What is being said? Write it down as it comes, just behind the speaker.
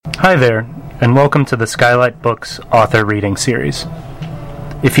Hi there, and welcome to the Skylight Books author reading series.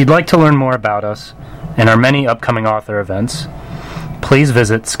 If you'd like to learn more about us and our many upcoming author events, please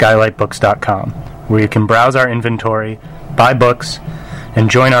visit skylightbooks.com, where you can browse our inventory, buy books, and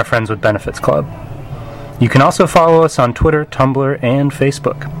join our Friends with Benefits Club. You can also follow us on Twitter, Tumblr, and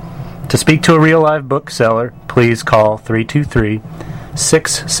Facebook. To speak to a real live bookseller, please call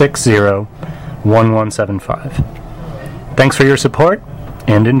 323-660-1175. Thanks for your support,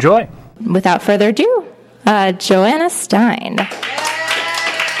 and enjoy. Without further ado, JOHANNA STEIN.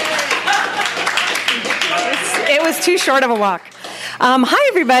 It was too short of a walk. Hi,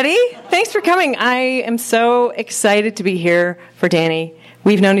 everybody. Thanks for coming. I am so excited to be here for Dani.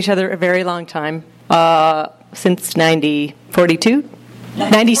 We've known each other a very long time, since 97.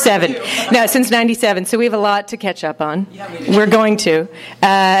 No, since 97. So we have a lot to catch up on. We're going to.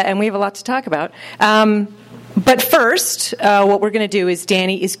 And we have a lot to talk about. But first, what we're going to do is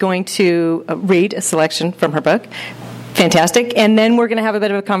Dani is going to read a selection from her book. Fantastic. And then we're going to have a bit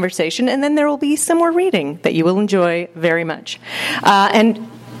of a conversation, and then there will be some more reading that you will enjoy very much. And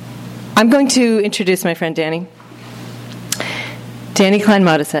I'm going to introduce my friend Dani. Dani Klein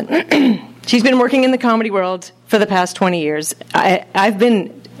Modisett. She's been working in the comedy world for the past 20 years. I've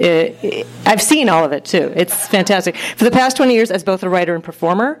seen all of it, too. It's fantastic. For the past 20 years, as both a writer and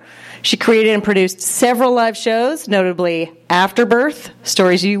performer, she created and produced several live shows, notably Afterbirth,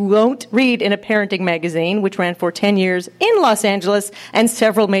 stories you won't read in a parenting magazine, which ran for 10 years in Los Angeles and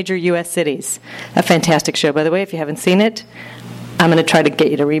several major U.S. cities. A fantastic show, by the way, if you haven't seen it. I'm going to try to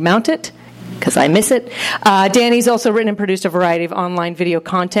get you to remount it, because I miss it. Dani's also written and produced a variety of online video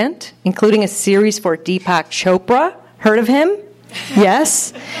content, including a series for Deepak Chopra. Heard of him?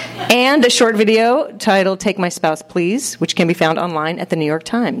 Yes. And a short video titled Take My Spouse, Please, which can be found online at the New York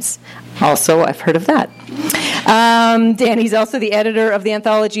Times. Also, I've heard of that. Dani's also the editor of the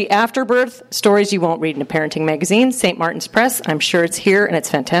anthology Afterbirth, Stories You Won't Read in a Parenting Magazine, St. Martin's Press. I'm sure it's here, and it's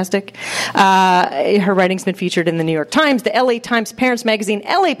fantastic. Her writing's been featured in the New York Times, the LA Times Parents Magazine,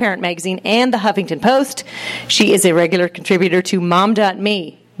 LA Parent Magazine, and the Huffington Post. She is a regular contributor to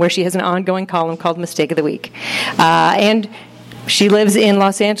Mom.me, where she has an ongoing column called Mistake of the Week. And she lives in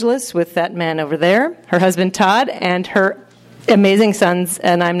Los Angeles with that man over there, her husband Todd, and her amazing sons,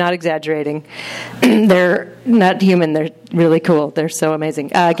 and I'm not exaggerating. They're not human. They're really cool. They're so amazing.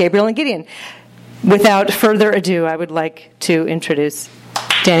 Gabriel and Gideon. Without further ado, I would like to introduce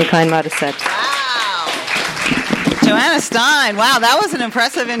Dani Klein Modisett. Wow. JOHANNA STEIN. Wow, that was an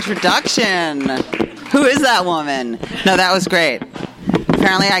impressive introduction. Who is that woman? No, that was great.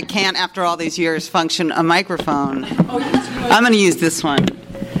 Apparently I can't, after all these years, function a microphone. I'm going to use this one.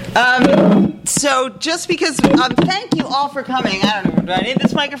 So just because, thank you all for coming. I don't know, do I need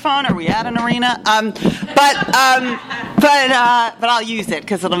this microphone? Are we at an arena? But I'll use it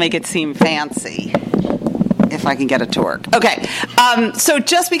because it'll make it seem fancy, if I can get it to work. Okay, so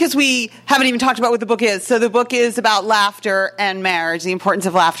just because we haven't even talked about what the book is. So the book is about laughter and marriage, the importance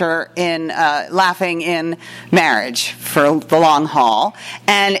of laughter in laughing in marriage for the long haul.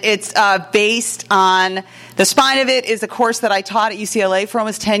 And it's based on, the spine of it is a course that I taught at UCLA for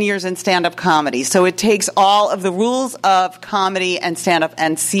almost 10 years in stand-up comedy. So it takes all of the rules of comedy and stand-up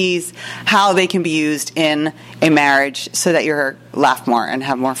and sees how they can be used in a marriage so that you laugh more and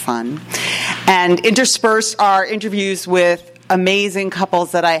have more fun. And interspersed are interviews with amazing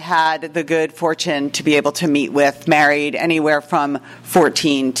couples that I had the good fortune to be able to meet with, married anywhere from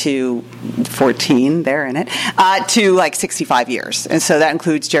 14, they're in it, to like 65 years. And so that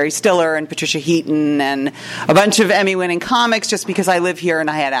includes Jerry Stiller and Patricia Heaton and a bunch of Emmy-winning comics, just because I live here and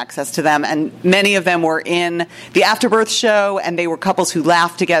I had access to them. And many of them were in the Afterbirth show, and they were couples who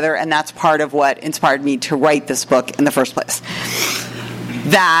laughed together, and that's part of what inspired me to write this book in the first place.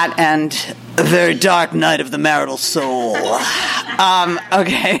 That and The Very Dark Night of the Marital Soul.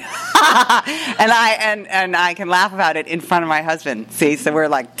 Okay. and I can laugh about it in front of my husband. See, so we're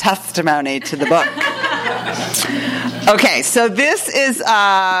like testimony to the book. Okay, so this is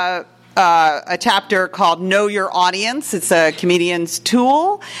a chapter called Know Your Audience. It's a comedian's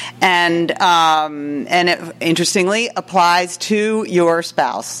tool, and it interestingly applies to your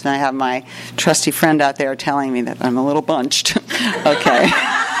spouse. And I have my trusty friend out there telling me that I'm a little bunched. Okay.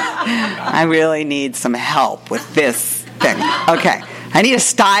 I really need some help with this thing. Okay. I need a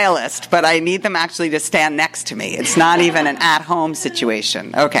stylist, but I need them actually to stand next to me. It's not even an at-home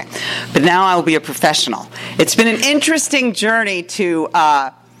situation. Okay. But now I will be a professional. It's been an interesting journey to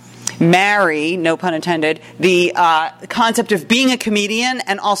marry, no pun intended, the concept of being a comedian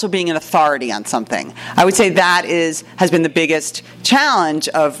and also being an authority on something. I would say that has been the biggest challenge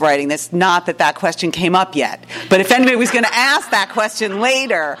of writing this. Not that question came up yet, but if anybody was going to ask that question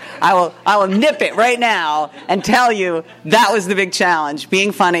later, I will nip it right now and tell you that was the big challenge: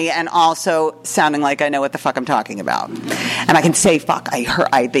 being funny and also sounding like I know what the fuck I'm talking about. And I can say fuck.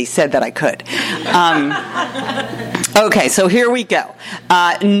 They said that I could. Okay, so here we go.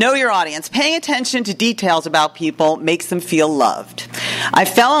 Know your audience. Paying attention to details about people makes them feel loved. I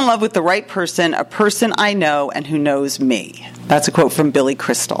fell in love with the right person, a person I know and who knows me. That's a quote from Billy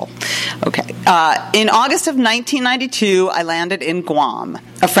Crystal. Okay. In August of 1992, I landed in Guam.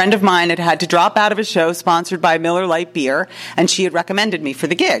 A friend of mine had to drop out of a show sponsored by Miller Lite Beer, and she had recommended me for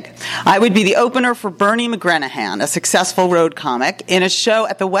the gig. I would be the opener for Bernie McGrenahan, a successful road comic, in a show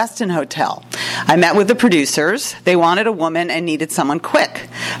at the Westin Hotel. I met with the producers. They wanted a woman and needed someone quick.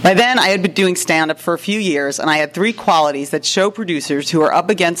 By then, I had been doing stand-up for a few years, and I had 3 qualities that show producers who are up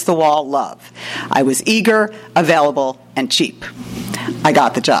against the wall love. I was eager, available, and cheap. I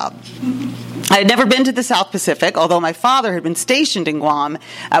got the job. I had never been to the South Pacific, although my father had been stationed in Guam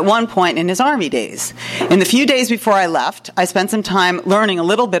at one point in his Army days. In the few days before I left, I spent some time learning a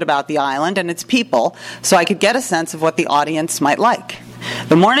little bit about the island and its people so I could get a sense of what the audience might like.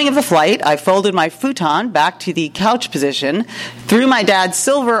 The morning of the flight, I folded my futon back to the couch position, threw my dad's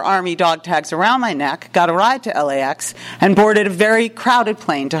silver Army dog tags around my neck, got a ride to LAX, and boarded a very crowded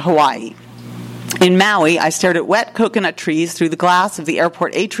plane to Hawaii. In Maui, I stared at wet coconut trees through the glass of the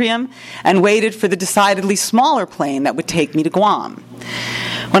airport atrium and waited for the decidedly smaller plane that would take me to Guam.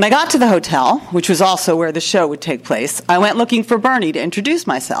 When I got to the hotel, which was also where the show would take place, I went looking for Bernie to introduce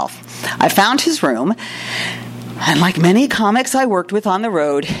myself. I found his room, and like many comics I worked with on the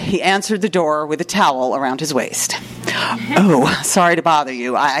road, he answered the door with a towel around his waist. "Oh, sorry to bother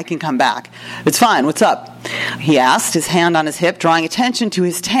you. I can come back." "It's fine. What's up?" he asked, his hand on his hip, drawing attention to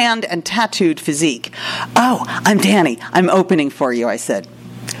his tanned and tattooed physique. "Oh, I'm Dani. I'm opening for you," I said.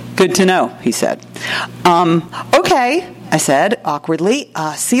 "Good to know," he said. Okay, I said awkwardly.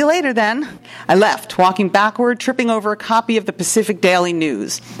 "See you later then." I left, walking backward, tripping over a copy of the Pacific Daily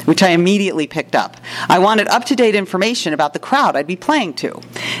News, which I immediately picked up. I wanted up-to-date information about the crowd I'd be playing to.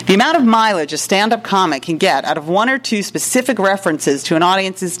 The amount of mileage a stand-up comic can get out of 1 or 2 specific references to an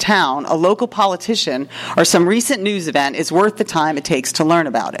audience's town, a local politician, or some recent news event is worth the time it takes to learn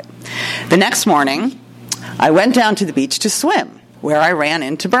about it. The next morning, I went down to the beach to swim, where I ran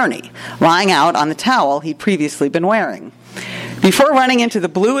into Bernie, lying out on the towel he'd previously been wearing. Before running into the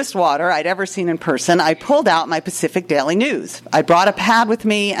bluest water I'd ever seen in person, I pulled out my Pacific Daily News. I brought a pad with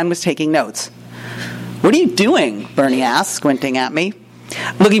me and was taking notes. "What are you doing?" Bernie asked, squinting at me.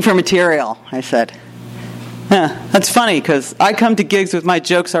 "Looking for material," I said. That's funny, because I come to gigs with my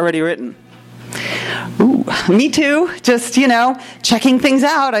jokes already written." "Ooh, me too. Just, checking things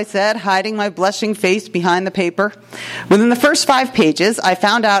out," I said, hiding my blushing face behind the paper. Within the first 5 pages, I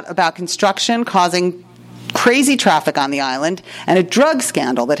found out about construction causing crazy traffic on the island and a drug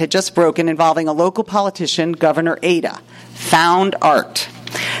scandal that had just broken involving a local politician, Governor Ada. Found art.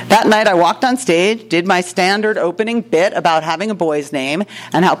 That night I walked on stage, did my standard opening bit about having a boy's name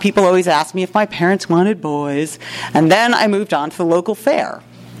and how people always asked me if my parents wanted boys, and then I moved on to the local fair.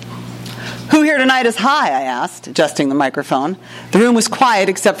 "Who here tonight is high?" I asked, adjusting the microphone. The room was quiet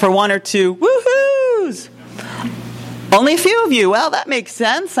except for 1 or 2 woohoos. "Only a few of you." "Well, that makes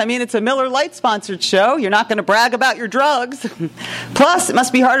sense. I mean, it's a Miller Lite sponsored show. You're not going to brag about your drugs. Plus, it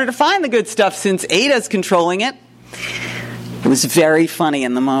must be harder to find the good stuff since Ada's controlling it." It was very funny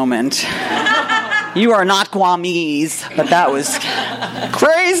in the moment. You are not Guamese, but that was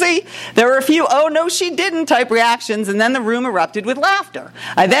crazy. There were a few "oh, no, she didn't" type reactions, and then the room erupted with laughter.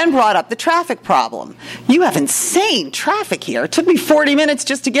 I then brought up the traffic problem. "You have insane traffic here. It took me 40 minutes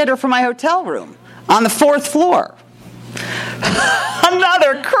just to get her from my hotel room on the 4th floor.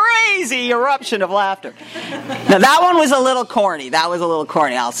 Another crazy eruption of laughter. Now, that one was a little corny.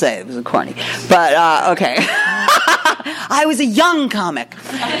 I'll say it was a corny. But, okay. I was a young comic.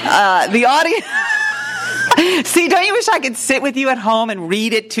 The audience... See, don't you wish I could sit with you at home and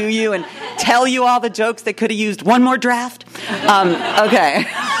read it to you and tell you all the jokes that could have used one more draft? Okay.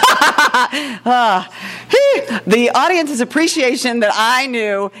 The audience's appreciation that I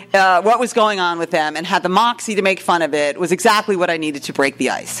knew what was going on with them and had the moxie to make fun of it was exactly what I needed to break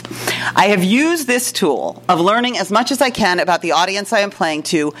the ice. I have used this tool of learning as much as I can about the audience I am playing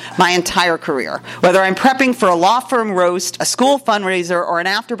to my entire career. Whether I'm prepping for a law firm roast, a school fundraiser, or an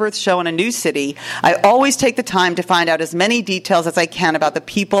afterbirth show in a new city, I always take the time to find out as many details as I can about the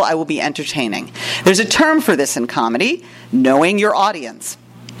people I will be entertaining. There's a term for this in comedy: knowing your audience.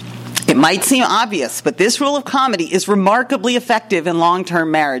 It might seem obvious, but this rule of comedy is remarkably effective in long-term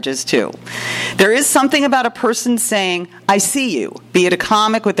marriages, too. There is something about a person saying, I see you, be it a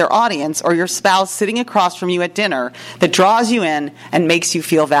comic with their audience or your spouse sitting across from you at dinner, that draws you in and makes you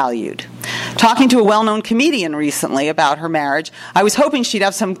feel valued. Talking to a well-known comedian recently about her marriage, I was hoping she'd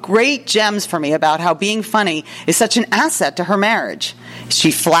have some great gems for me about how being funny is such an asset to her marriage.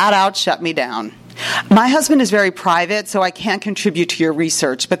 She flat out shut me down. My husband is very private, so I can't contribute to your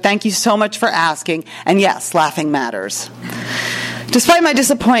research, but thank you so much for asking, and yes, laughing matters. Despite my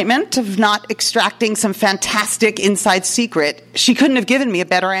disappointment of not extracting some fantastic inside secret, she couldn't have given me a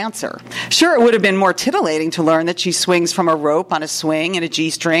better answer. Sure, it would have been more titillating to learn that she swings from a rope on a swing and a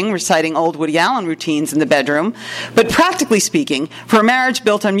G-string, reciting old Woody Allen routines in the bedroom. But practically speaking, for a marriage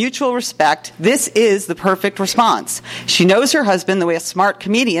built on mutual respect, this is the perfect response. She knows her husband the way a smart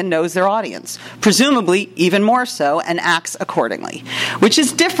comedian knows their audience, presumably even more so, and acts accordingly, which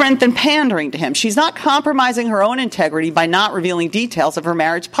is different than pandering to him. She's not compromising her own integrity by not revealing details of her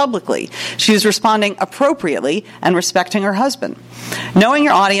marriage publicly. She is responding appropriately and respecting her husband. Knowing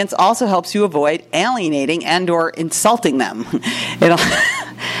your audience also helps you avoid alienating and or insulting them.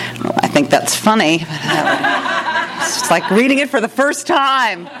 I think that's funny. It's just like reading it for the first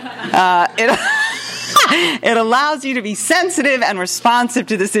time. It allows you to be sensitive and responsive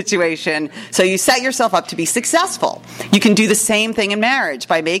to the situation, so you set yourself up to be successful. You can do the same thing in marriage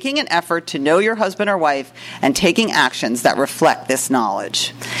by making an effort to know your husband or wife and taking actions that reflect this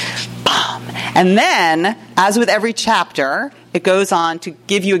knowledge. And then, as with every chapter, it goes on to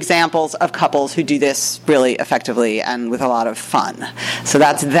give you examples of couples who do this really effectively and with a lot of fun. So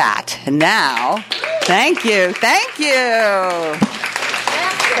that's that. And now, thank you.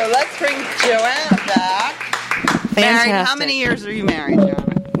 So let's bring Johanna back. Fantastic. Married. How many years are you married,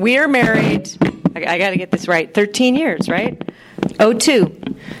 Johanna? We're married, I got to get this right, 13 years, right? 02.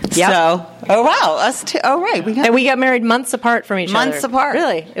 Yep. So, oh wow, us too. Oh right, we got married months apart from each other. Months apart.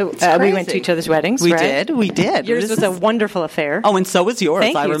 Really? We went to each other's weddings. We right? did. We did. Yours was a wonderful affair. Oh, and so was yours.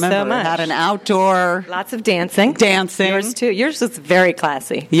 Thank I you remember. so much. It had an outdoor. Lots of dancing. Yours too. Yours was very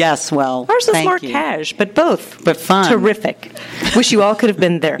classy. Yes. Well, ours was more cash, but both. But fun. Terrific. Wish you all could have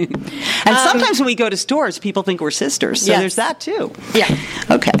been there. And sometimes when we go to stores, people think we're sisters. So there's that too. Yeah.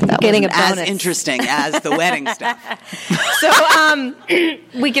 Okay. That Getting wasn't a bonus. as interesting as the wedding stuff. So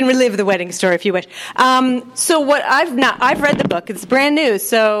we can relive the wedding story if you wish. So what I've read the book. It's brand new,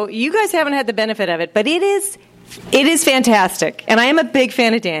 so you guys haven't had the benefit of it, but it is fantastic. And I am a big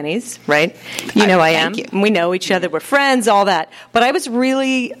fan of Dani's, right? You know I am. Thank you. We know each other. We're friends, all that. But I was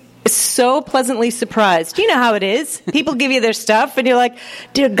really so pleasantly surprised. You know how it is. People give you their stuff, and you're like,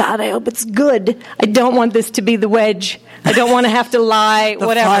 dear God, I hope it's good. I don't want this to be the wedge. I don't want to have to lie,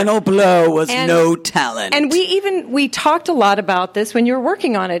 whatever. The final blow was no talent. And we talked a lot about this when you were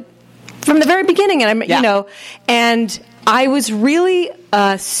working on it from the very beginning. And and I was really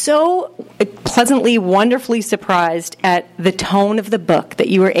so pleasantly, wonderfully surprised at the tone of the book that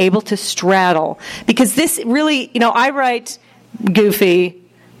you were able to straddle. Because this really, I write goofy,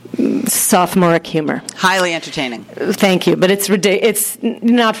 sophomoric humor. Highly entertaining. Thank you, but it's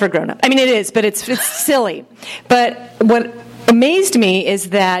not for grown-up. I mean, it is, but it's silly. But what amazed me is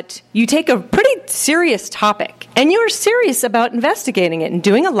that you take a pretty serious topic, and you're serious about investigating it and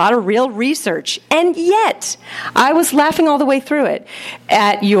doing a lot of real research, and yet I was laughing all the way through it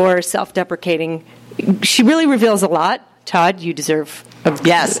at your self-deprecating. She really reveals a lot. Todd, you deserve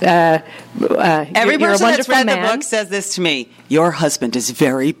yes. Every person that's read man. the book says this to me. Your husband is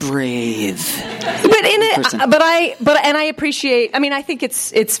very brave. But I appreciate. I mean, I think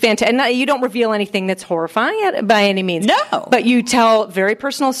it's fantastic. And you don't reveal anything that's horrifying by any means. No. But you tell very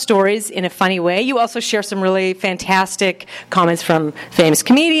personal stories in a funny way. You also share some really fantastic comments from famous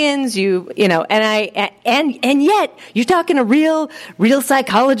comedians. And yet you're talking to real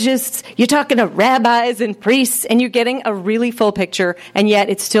psychologists. You're talking to rabbis and priests, and you're getting a really full picture. And yet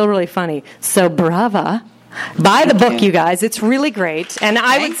it's still really funny. So brava. Buy the book, you guys. It's really great. And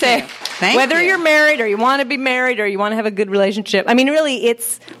I would say, whether you're married or you want to be married or you want to have a good relationship, I mean, really,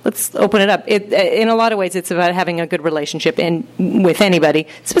 let's open it up. In a lot of ways, it's about having a good relationship with anybody,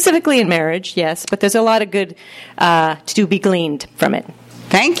 specifically in marriage, yes, but there's a lot of good to be gleaned from it.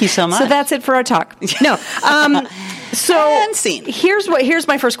 Thank you so much. So that's it for our talk. No. And scene. Here's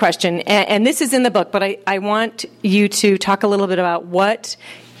my first question, and this is in the book, but I want you to talk a little bit about what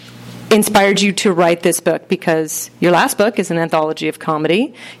inspired you to write this book, because your last book is an anthology of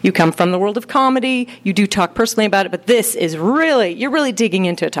comedy. You come from the world of comedy. You do talk personally about it, but this is you're really digging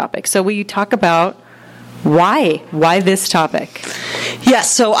into a topic. So will you talk about why this topic?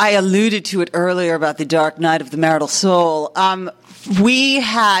 Yes, so I alluded to it earlier about the dark night of the marital soul. we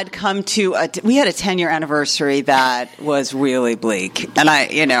had come to we had a 10-year anniversary that was really bleak, and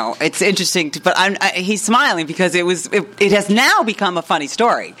it's interesting, but he's smiling because it has now become a funny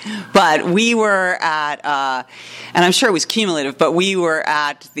story. But we were at, and I'm sure it was cumulative, but we were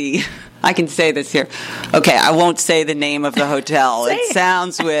at the. I can say this here. Okay, I won't say the name of the hotel. It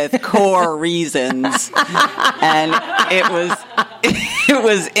sounds with core reasons, and it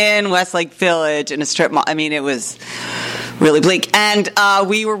was in Westlake Village in a strip mall. I mean, it was really bleak, and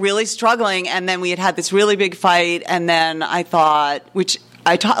we were really struggling. And then we had this really big fight, and then I thought,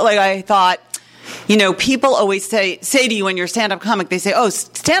 people always say to you when you're a stand-up comic, they say, oh,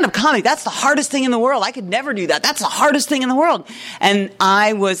 stand-up comedy, that's the hardest thing in the world. I could never do that. That's the hardest thing in the world. And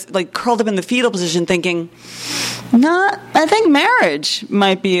I was curled up in the fetal position thinking, I think marriage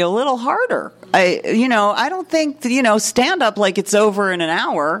might be a little harder. I don't think that, stand-up, it's over in an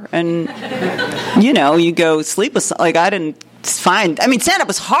hour and, you go sleep with, I didn't find, stand-up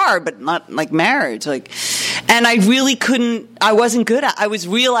was hard, but not like marriage, and I really I was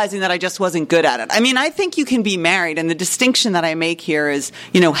realizing that I just wasn't good at it. I think you can be married, and the distinction that I make here is,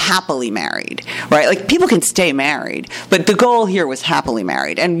 happily married, right? People can stay married, but the goal here was happily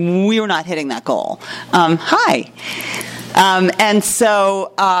married, and we were not hitting that goal. Hi. And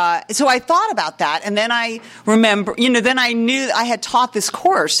so I thought about that, and then I remember, then I knew I had taught this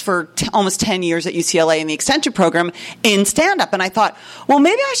course for almost 10 years at UCLA in the extension program in stand-up, and I thought, well,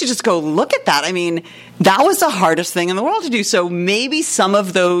 maybe I should just go look at that. That was the hardest thing in the world to do, so maybe some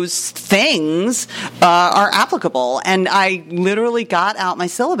of those things are applicable. And I literally got out my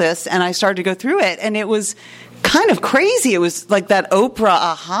syllabus, and I started to go through it, and it was kind of crazy. It was like that Oprah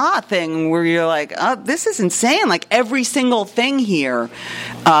aha thing where you're like, oh, this is insane. Every single thing here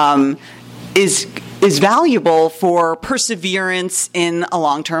is valuable for perseverance in a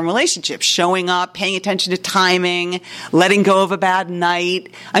long-term relationship. Showing up, paying attention to timing, letting go of a bad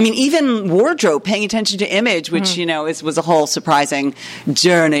night. Even wardrobe, paying attention to image, which, was a whole surprising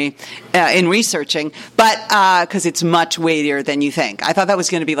journey in researching, but because it's much weightier than you think. I thought that was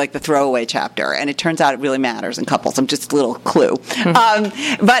going to be the throwaway chapter, and it turns out it really matters in couples. I'm just a little clue.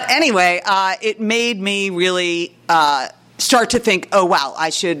 But anyway, it made me really start to think, oh, wow, I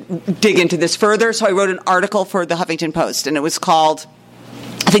should dig into this further. So I wrote an article for the Huffington Post, and it was called,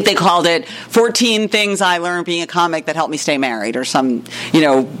 I think they called it 14 Things I Learned Being a Comic That Helped Me Stay Married, or some,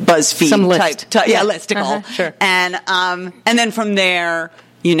 BuzzFeed type listicle. Sure. And then from there,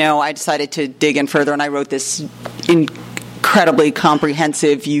 I decided to dig in further, and I wrote this incredibly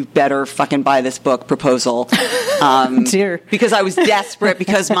comprehensive, you better fucking buy this book proposal. Dear. Because I was desperate,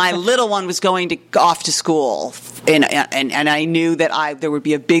 because my little one was going off to school, and I knew that there would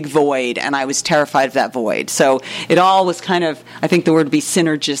be a big void, and I was terrified of that void. So it all was kind of, I think the word would be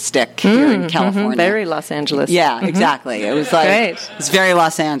synergistic here in California. Very Los Angeles. Yeah, exactly. It was Great. It's very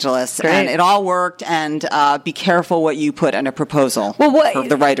Los Angeles. Great. And it all worked, and be careful what you put in a proposal for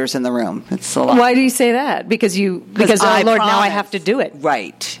the writers in the room. It's a lot. Why do you say that? Because oh Lord, now I have to do it.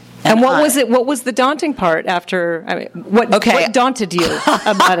 Right. And what was it? What was the daunting part after? What daunted you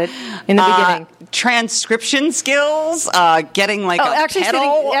about it in the beginning? Transcription skills, getting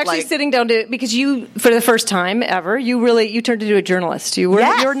sitting down to, because you, for the first time ever, you turned into a journalist. You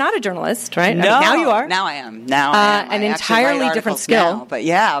were not a journalist, right? No, now you are. Now I am. Now I am. An entirely different skill.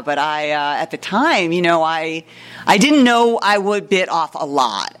 Now. But I at the time, I didn't know I would bit off a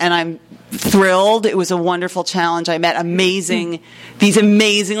lot, and I'm thrilled. It was a wonderful challenge. I met these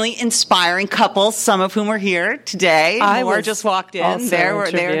amazingly inspiring couples, some of whom are here today. More just walked in.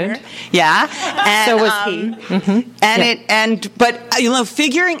 They're yeah. And, so was he. But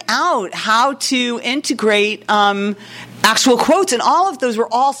figuring out how to integrate actual quotes, and all of those were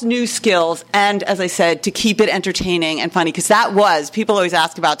all new skills, and as I said, to keep it entertaining and funny, because people always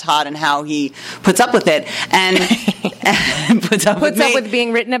ask about Todd and how he puts up with it, and puts up with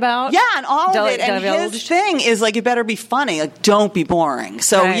being written about. Yeah, and all of it. And his thing is it better be funny, don't be boring.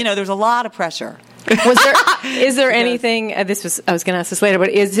 So there's a lot of pressure. Is there anything? I was going to ask this later, but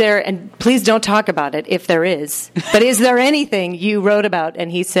is there? And please don't talk about it if there is. But is there anything you wrote about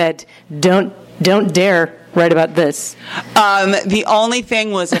and he said, don't dare write about this? The only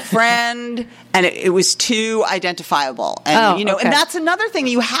thing was a friend, and it was too identifiable. And, and that's another thing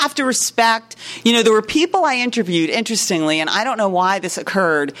you have to respect. There were people I interviewed, interestingly, and I don't know why this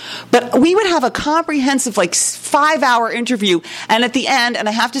occurred, but we would have a comprehensive, 5-hour interview, and at the end, and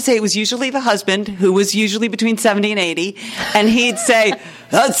I have to say it was usually the husband, who was usually between 70 and 80, and he'd say,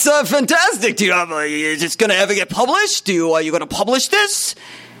 that's fantastic. Is this going to ever get published? Are you going to publish this?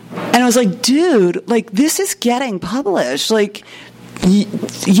 And I was like, dude, this is getting published.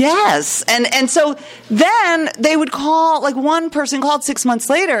 Yes. And so then they would call, like one person called 6 months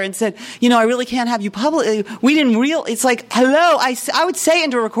later and said, I really can't have you public. We didn't it's like, hello, I would say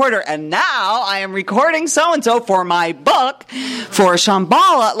into a recorder, and now I am recording so-and-so for my book, for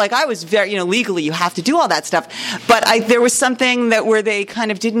Shambhala. Like I was very, legally you have to do all that stuff. But there was something where they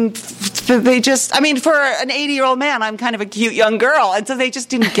kind of didn't, for an 80-year-old man, I'm kind of a cute young girl. And so they just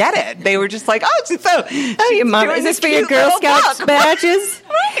didn't get it. They were just like, your mom, is this for your Girl Scouts badges?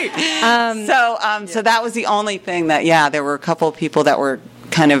 Right. So that was the only thing that, there were a couple of people that were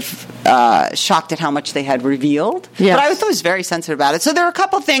kind of shocked at how much they had revealed. Yes. But I was always very sensitive about it. So there were a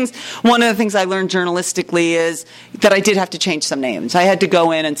couple of things. One of the things I learned journalistically is that I did have to change some names. I had to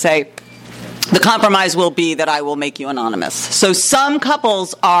go in and say, the compromise will be that I will make you anonymous. So some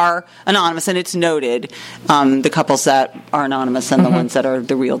couples are anonymous, and it's noted, the couples that are anonymous and the ones that are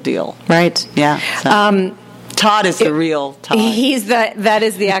the real deal. Right. Yeah. So. Todd is the real Todd. That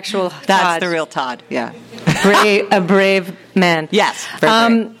is the actual Todd. That's the real Todd, yeah. A brave man. Yes. Now,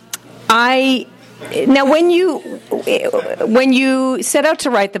 when you set out to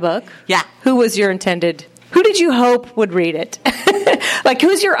write the book, who was your intended? Who did you hope would read it? Like,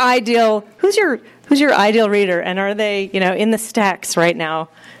 who's your ideal reader? And are they, in the stacks right now?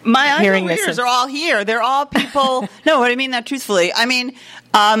 My ideal readers are all here. They're all people. No, but I mean that truthfully. I mean,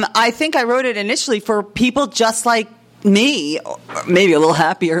 I think I wrote it initially for people just like me, or maybe a little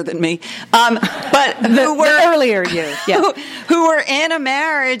happier than me, but who were the earlier you, who were in a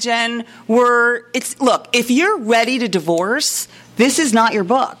marriage and look, if you're ready to divorce, this is not your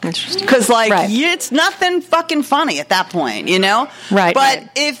book. Because, it's nothing fucking funny at that point, Right. But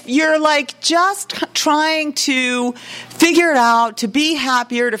if you're, just trying to figure it out, to be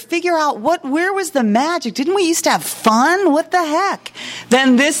happier, to figure out where was the magic? Didn't we used to have fun? What the heck?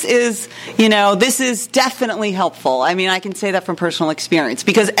 Then this is definitely helpful. I mean, I can say that from personal experience.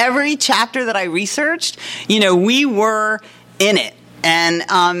 Because every chapter that I researched, we were in it.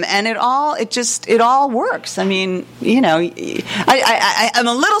 And it all works. I mean, I'm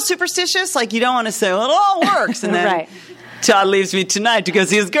a little superstitious. Like, you don't want to say, well, it all works. And then right. Todd leaves me tonight to go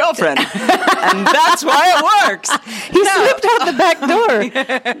see his girlfriend. And that's why it works. He slipped out the back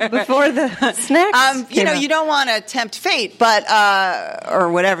door before the snacks. You don't want to tempt fate, but,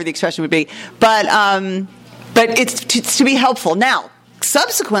 or whatever the expression would be. But it's to be helpful. Now,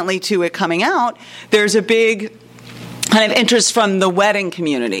 subsequently to it coming out, there's a big kind of interest from the wedding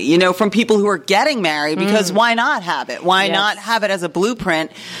community, from people who are getting married, because why not have it? Why not have it as a blueprint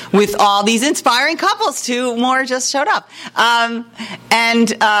with all these inspiring couples who more just showed up? And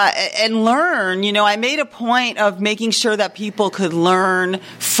learn, I made a point of making sure that people could learn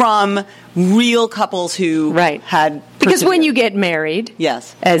from real couples who had because when you get married,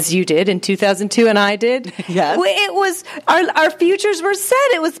 as you did in 2002 and I did, it was our futures were set.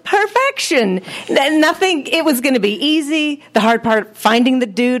 It was perfection. Nothing. It was going to be easy. The hard part, finding the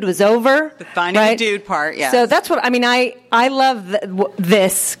dude, was over. The finding the dude part, yes. So that's what I mean. I love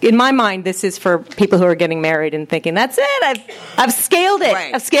this. In my mind, this is for people who are getting married and thinking, that's it. I've scaled it.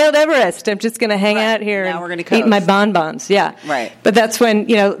 Right. I've scaled Everest. I'm just going to hang out here and eat my bonbons. Yeah. Right. But that's when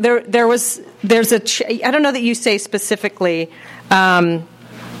there's I don't know that you say specifically. There's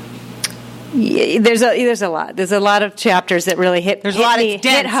a lot of chapters that really hit. There's a lot of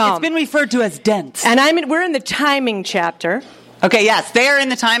dense. Home. It's been referred to as dense. And we're in the timing chapter. Okay, yes, they are in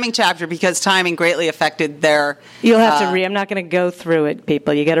the timing chapter because timing greatly affected their. You'll have to read. I'm not going to go through it,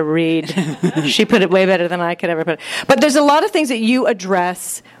 people. You got to read. She put it way better than I could ever put it. But there's a lot of things that you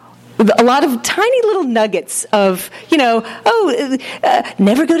address. A lot of tiny little nuggets of,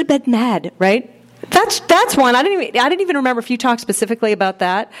 never go to bed mad, right? That's one. I didn't even remember if you talked specifically about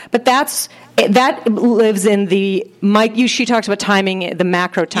that, but that lives in the she talks about timing, the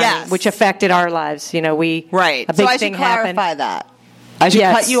macro timing, which affected our lives. A big so I thing should clarify happened. that. I should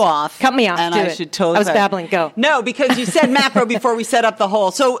cut you off. Cut me off. And I should totally. I was babbling. Go. No, because you said macro before we set up the whole.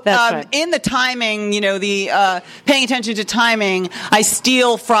 So right. In the timing, the paying attention to timing, I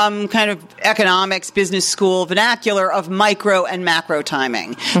steal from kind of economics, business school vernacular of micro and macro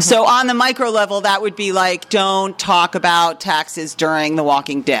timing. Mm-hmm. So on the micro level, that would be like, don't talk about taxes during The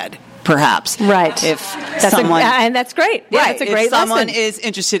Walking Dead. Perhaps. Right. And that's great. Yeah, right. That's a great if someone lesson. is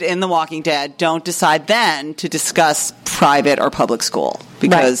interested in The Walking Dead, don't decide then to discuss private or public school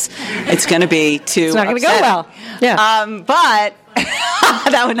because it's going to be too It's not going to go well. Yeah. But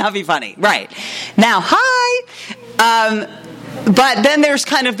that would not be funny. Right. Now, hi. But then there's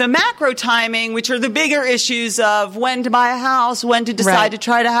kind of the macro timing, which are the bigger issues of when to buy a house, when to decide to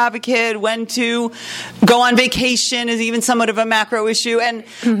try to have a kid, when to go on vacation is even somewhat of a macro issue. And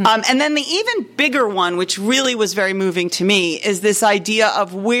then the even bigger one, which really was very moving to me, is this idea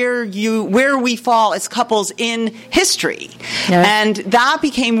of where we fall as couples in history. Yeah. And that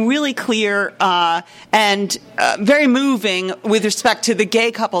became really clear and very moving with respect to the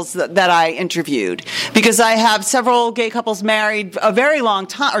gay couples that I interviewed. Because I have several gay couples married a very long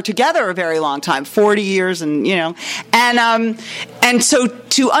time, or together a very long time, 40 years, and so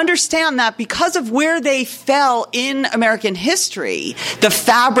to understand that because of where they fell in American history, the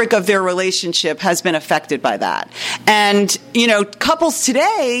fabric of their relationship has been affected by that. And, couples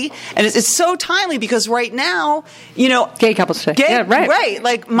today, and it's so timely because right now, gay couples today. Right.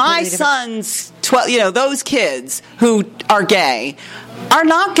 Like my son's 12, those kids who are gay are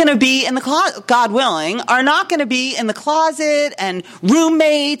not going to be in the closet, God willing, are not going to be in the closet and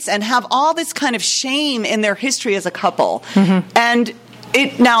roommates and have all this kind of shame in their history as a couple. Mm-hmm. And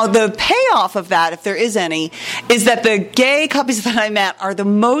now, the payoff of that, if there is any, is that the gay couples that I met are the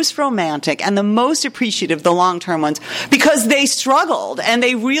most romantic and the most appreciative, the long-term ones, because they struggled and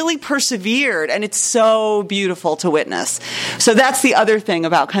they really persevered, and it's so beautiful to witness. So that's the other thing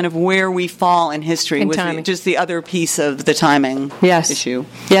about kind of where we fall in history, just the other piece of the timing issue.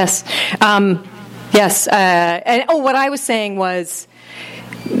 Yes. Yes. And what I was saying was,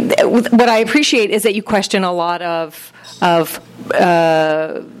 what I appreciate is that you question a lot of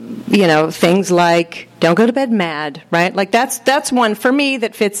things like don't go to bed mad, right? Like that's one for me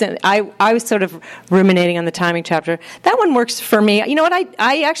that fits in. I was sort of ruminating on the timing chapter. That one works for me. You know what?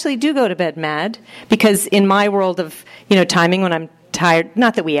 I actually do go to bed mad because in my world of timing when I'm tired.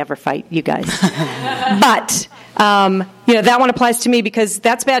 Not that we ever fight, you guys, but. That one applies to me because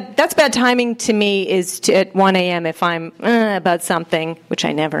that's bad timing to me is at 1 a.m. if I'm about something, which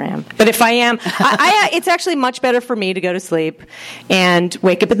I never am. But if I am, it's actually much better for me to go to sleep and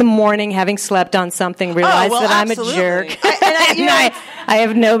wake up in the morning having slept on something, realize that I'm a jerk. I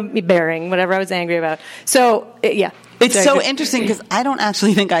have no bearing, whatever I was angry about. So, yeah. It's so interesting because I don't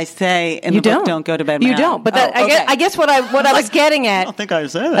actually think I say in the book, "Don't go to bed mad." You don't, but I guess what I was getting at. I don't think I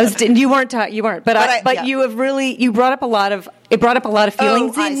said that. You weren't. But you have really brought up a lot of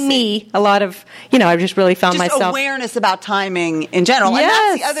feelings in me. A lot of I just really found myself awareness about timing in general. Yes.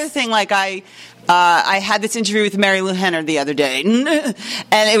 And that's the other thing. Like I had this interview with Mary Lou Henner the other day, and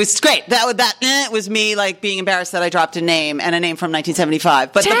it was great. That was me like being embarrassed that I dropped a name from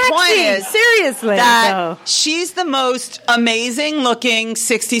 1975. But Taxi, the point is, seriously, that she's the most amazing-looking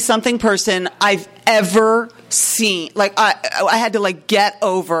 60-something person I've ever seen. Like I had to get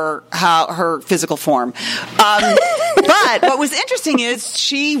over her physical form. But what was interesting is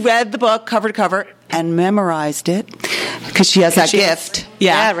she read the book cover to cover and memorized it because she has that gift.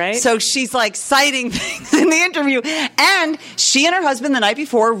 Yeah, right. So she's citing things in the interview, and she and her husband the night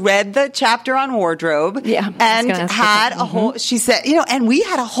before read the chapter on wardrobe. Yeah, and had a whole. She said, and we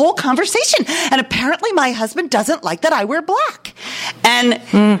had a whole conversation. And apparently, my husband doesn't like that I wear black, and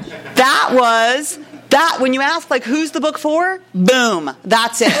that was. That when you ask who's the book for, boom,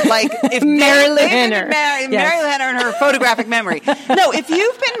 that's it. If Mary Lou Henner, Mary Lou Henner and her photographic memory. No, if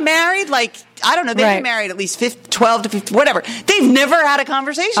you've been married, I don't know, they've been married at least 12 to 15, whatever. They've never had a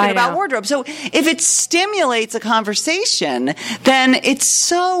conversation about wardrobe. So if it stimulates a conversation, then it's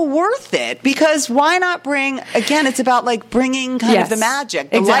so worth it because why not bring? Again, it's about bringing kind of the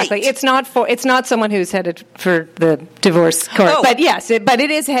magic, the exactly. light. It's not someone who's headed for the divorce court, but yes, but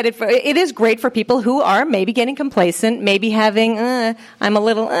it is headed for. It is great for people who are maybe getting complacent, maybe having. I'm a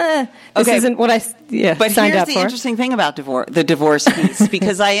little. This isn't what I signed up for. But here's the interesting thing about the divorce piece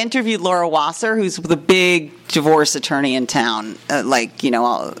because I interviewed Laura Wasser, who's the big divorce attorney in town,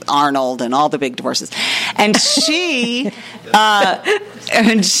 Arnold and all the big divorces, and she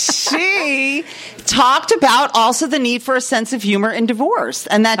talked about also the need for a sense of humor in divorce,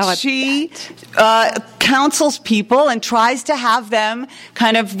 and that she counsels people and tries to have them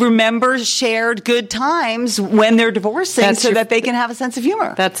kind of remember shared good times when they're divorcing that they can have a sense of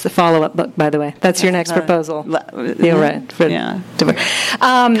humor. That's the follow-up book, by the way. That's your next proposal. You're right. Divorce.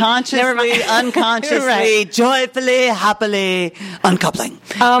 Consciously, unconsciously, joyfully, happily, uncoupling.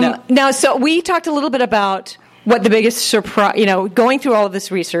 Now, so we talked a little bit about what the biggest surprise, going through all of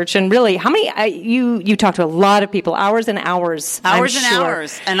this research, and really, how many, you talked to a lot of people, hours and hours. Hours and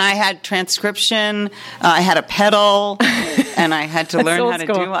hours. And I had transcription, I had a pedal, and I had to learn how to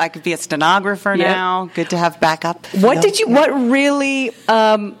do, I could be a stenographer now. Good to have backup. What really,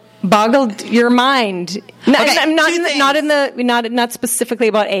 boggled your mind? Okay, Not specifically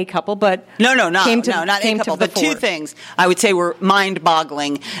about a couple, but not a couple. The two things I would say were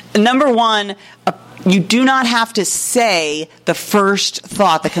mind-boggling. Number one, you do not have to say the first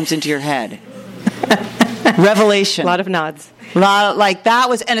thought that comes into your head. Revelation. A lot of nods. Like that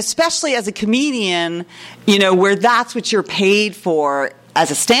was, and especially as a comedian, where that's what you're paid for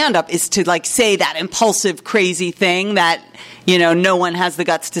as a stand-up is to like say that impulsive, crazy thing that, no one has the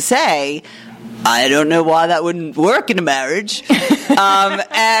guts to say. I don't know why that wouldn't work in a marriage.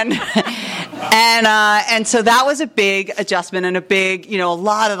 And so that was a big adjustment and a big, a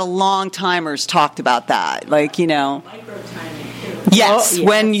lot of the long-timers talked about that. like, Yes,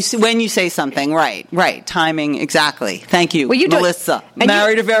 when you say something, right, timing, exactly. Thank you, Melissa.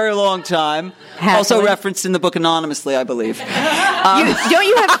 Married a very long time. Happily. Also referenced in the book anonymously, I believe. Don't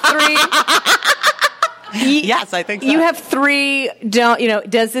you have three? Yes, I think so. You have three.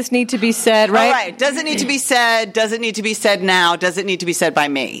 Does this need to be said? Right. All right. Does it need to be said? Does it need to be said now? Does it need to be said by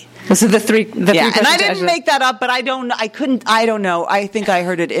me? So the three. And I didn't make that up, but I don't know. I think I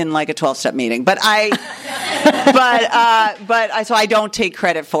heard it in like a 12-step meeting, so I don't take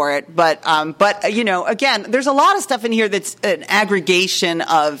credit for it. But again, there's a lot of stuff in here that's an aggregation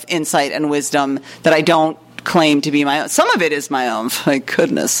of insight and wisdom that I don't claim to be my own. Some of it is my own, thank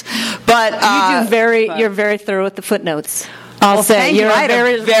goodness. But you're very thorough with the footnotes. I'll say you're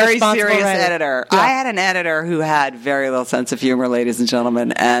a very serious writer. editor. Yeah. I had an editor who had very little sense of humor, ladies and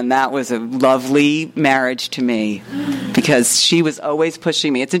gentlemen, and that was a lovely marriage to me because she was always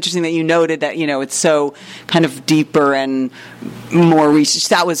pushing me. It's interesting that you noted that it's so kind of deeper and more research.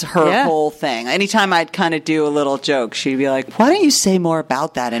 That was her whole thing. Anytime I'd kind of do a little joke, she'd be like, "Why don't you say more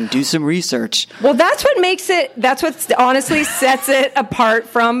about that and do some research?" Well, that's what makes it. That's what honestly sets it apart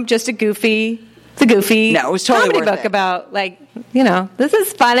from just a goofy. The goofy it was totally comedy book about this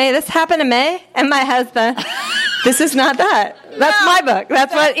is funny. This happened to me and my husband. This is not that. That's my book.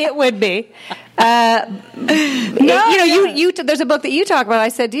 That's what it would be. There's a book that you talk about. I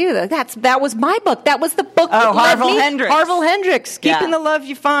said to you that was my book. That was the book. Oh, Harville Hendrix. Harville Hendrix. Keeping the love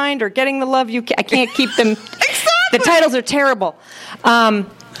you find or getting the love you. I can't keep them. Exactly. The titles are terrible.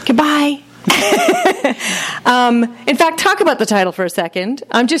 Goodbye. In fact, talk about the title for a second.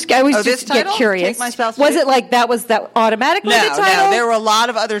 I always just get curious. Take My Spouse was it like that? Was that automatically the title? No, there were a lot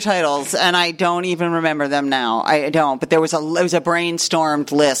of other titles, and I don't even remember them now. I don't. But it was a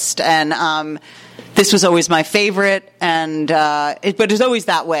brainstormed list, and this was always my favorite. And but it's always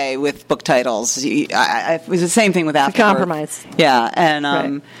that way with book titles. It was the same thing with Afterbirth. Compromise. Yeah, and.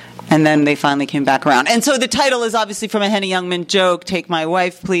 Right. And then they finally came back around. And so the title is obviously from a Henny Youngman joke, Take My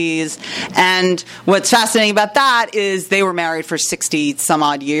Wife, Please. And what's fascinating about that is they were married for 60 some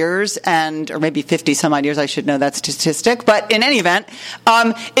odd years, or maybe 50 some odd years. I should know that statistic. But in any event,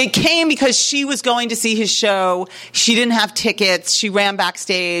 it came because she was going to see his show. She didn't have tickets. She ran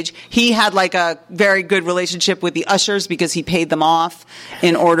backstage. He had like a very good relationship with the ushers because he paid them off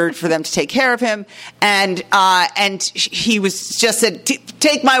in order for them to take care of him. And he was just said,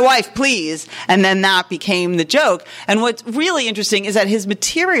 take my wife, please. And then that became the joke. And what's really interesting is that his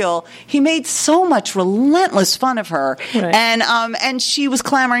material, he made so much relentless fun of her. Right. And she was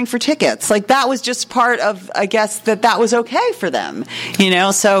clamoring for tickets. Like that was just part of, I guess, that was okay for them.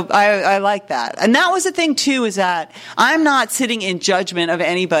 So I like that. And that was the thing too, is that I'm not sitting in judgment of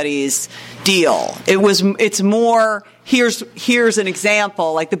anybody's deal. It's more, here's an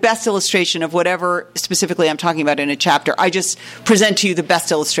example, like the best illustration of whatever specifically I'm talking about in a chapter. I just present to you the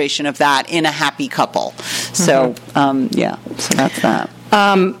best illustration of that in a happy couple. So, so that's that.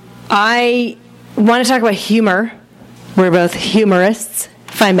 I want to talk about humor. We're both humorists,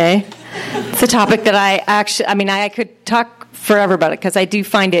 if I may. It's a topic that I could talk forever about it because I do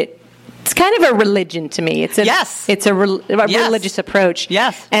find it's kind of a religion to me. It's a religious approach.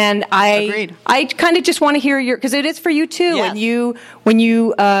 Yes. And Agreed. I kind of just want to hear because it is for you too. Yes. And when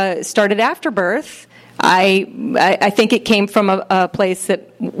you started Afterbirth, I think it came from a place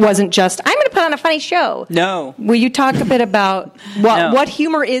that wasn't just, I'm going to put on a funny show. No. Will you talk a bit about what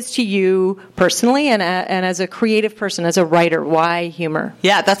humor is to you personally and as a creative person, as a writer? Why humor?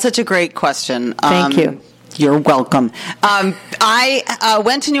 Yeah, that's such a great question. Thank you. You're welcome. I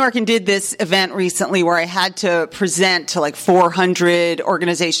went to New York and did this event recently where I had to present to like 400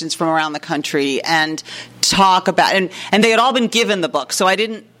 organizations from around the country and talk about, and they had all been given the book, so I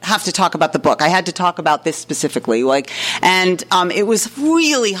didn't have to talk about the book. I had to talk about this specifically, and it was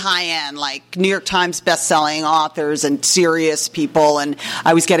really high end, like New York Times best-selling authors and serious people, and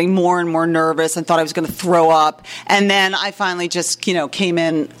I was getting more and more nervous and thought I was going to throw up. And then I finally just, came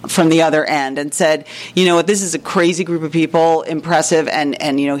in from the other end and said, you know what, this is a crazy group of people, impressive, and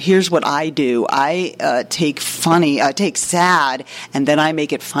here's what I do. I take sad, and then I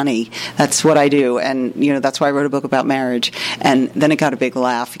make it funny. That's what I do, and that's why I wrote a book about marriage. And then it got a big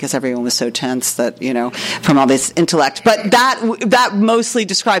laugh because everyone was so tense that, from all this intellect. But that mostly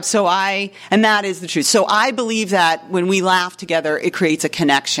describes, and that is the truth. So I believe that when we laugh together, it creates a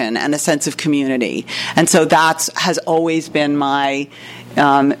connection and a sense of community. And so that has always been my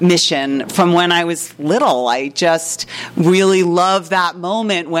mission from when I was little. I just really love that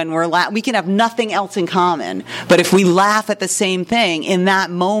moment when we can have nothing else in common, but if we laugh at the same thing, in that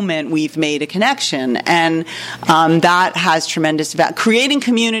moment we've made a connection, and that has tremendous value. Creating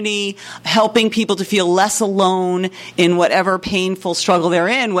community, helping people to feel less alone in whatever painful struggle they're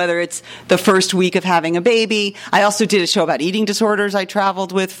in, whether it's the first week of having a baby. I also did a show about eating disorders I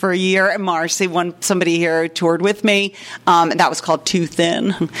traveled with for a year, and Marcy, somebody here toured with me, and that was called Too Thin,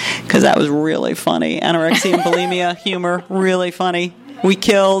 because that was really funny. Anorexia and bulimia humor, really funny. We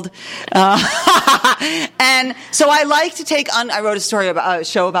killed. And so I like to I wrote a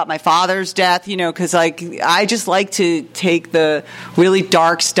show about my father's death, because I just like to take the really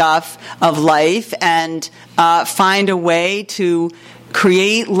dark stuff of life and find a way to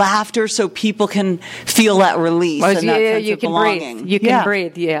create laughter so people can feel that release and that sense of belonging. Breathe. You can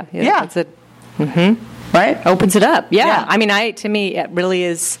breathe. Yeah. That's it. Mm-hmm. Right? Opens it up. Yeah. I mean, to me, it really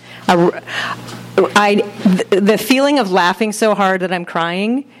is the feeling of laughing so hard that I'm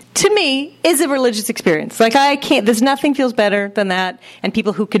crying, to me, is a religious experience. There's nothing feels better than that, and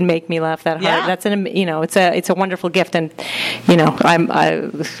people who can make me laugh that hard. That's it's a wonderful gift, and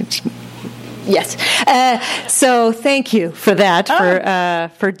yes. So thank you for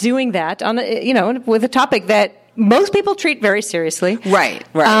that, for doing that on with a topic that most people treat very seriously. Right.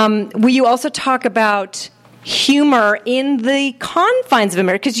 Will you also talk about humor in the confines of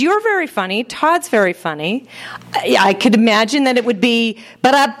America? Because you're very funny. Todd's very funny. I could imagine that it would be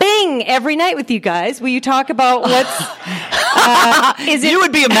bada-bing every night with you guys. Will you talk about what's... You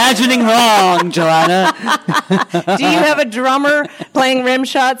would be imagining wrong, Johanna. Do you have a drummer playing rim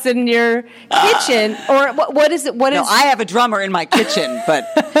shots in your kitchen? Or what is it? No, I have a drummer in my kitchen, but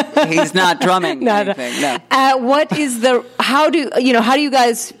he's not drumming anything. No. What is how do you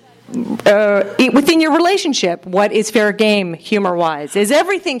guys... within your relationship, what is fair game humor-wise? Is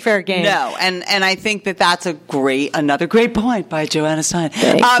everything fair game? No, and I think that's another great point by Johanna Stein.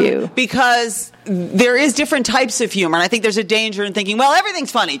 Thank you. Because there is different types of humor, and I think there's a danger in thinking, well,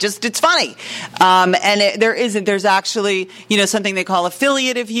 everything's funny, it's funny. There isn't. There's actually, something they call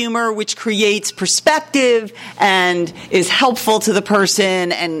affiliative humor, which creates perspective and is helpful to the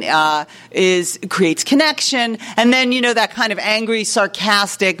person and creates connection. And then, that kind of angry,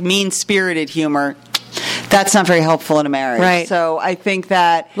 sarcastic, mean-spirited humor, that's not very helpful in a marriage. Right. So I think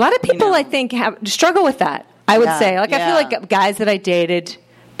that a lot of people, I think, struggle with that. I would say, I feel like guys that I dated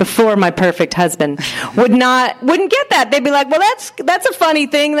before my perfect husband wouldn't get that. They'd be like, well, that's a funny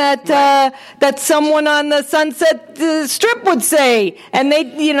thing that someone on the Sunset Strip would say, and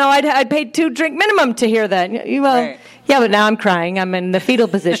I'd pay 2 drink minimum to hear that. Well, yeah, but now I'm crying. I'm in the fetal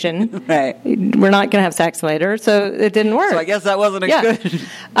position. Right. We're not going to have sex later, so it didn't work. So I guess that wasn't good.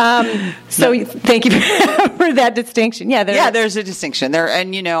 Thank you for that distinction. There's a distinction there,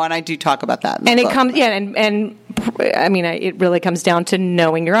 and I do talk about that. And it comes, it really comes down to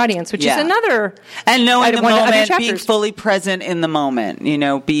knowing your audience, which is another and knowing the moment, being fully present in the moment.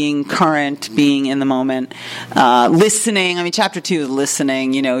 Being current, being in the moment, listening. I mean, chapter 2 is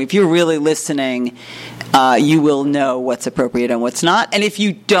listening. If you're really listening, you will know what's appropriate and what's not. And if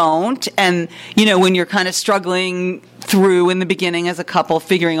you don't, and when you're kind of struggling through in the beginning as a couple,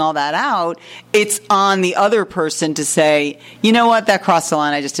 figuring all that out, it's on the other person to say, you know what, that crossed the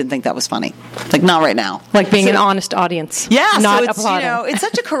line. I just didn't think that was funny. Not right now. Like being an honest audience. Yeah, not so it's applauding. It's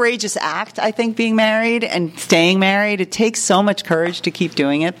such a courageous act. I think being married and staying married, it takes so much courage to keep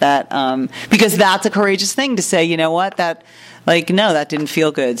doing it. That because that's a courageous thing to say. You know what, that. No, that didn't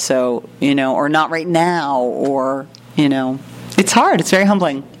feel good. So, or not right now, or, it's hard. It's very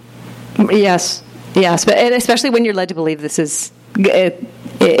humbling. Yes, but especially when you're led to believe this is,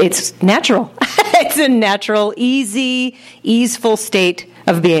 it's natural. It's a natural, easy, easeful state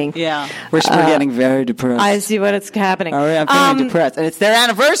of being. Yeah, we're getting very depressed. I see what's happening. I'm feeling depressed, and it's their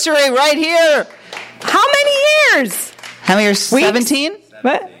anniversary right here. How many years? How many years? 17?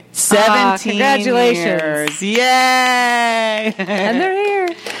 What? 17 congratulations. years. Yay! And they're here.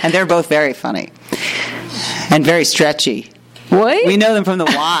 And they're both very funny. And very stretchy. What? We know them from the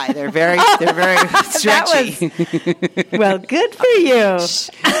Y. They're very stretchy. Well, good for you.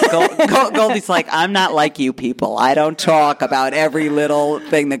 Goldie's like, I'm not like you people. I don't talk about every little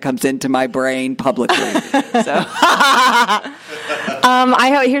thing that comes into my brain publicly. So,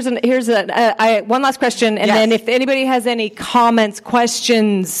 here's one last question, and then if anybody has any comments,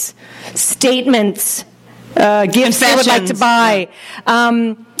 questions, statements, gifts they would like to buy.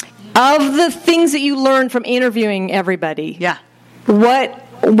 Of the things that you learned from interviewing everybody, what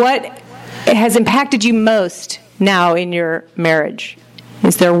has impacted you most now in your marriage?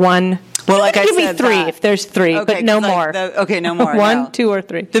 Is there one? Well, like I give said, me three if there's three, okay, but no more. No more. One, no. 2, or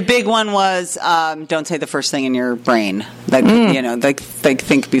 3. The big one was don't say the first thing in your brain. Like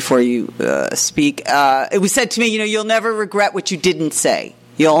think before you speak. It was said to me, you'll never regret what you didn't say.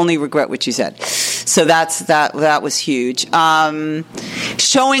 You'll only regret what you said. So that was huge.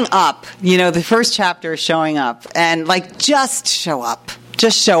 Showing up, the first chapter is showing up, and just show up.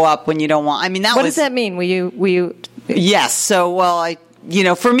 Just show up when you don't want. I mean, what does that mean? Will you? Yes. So,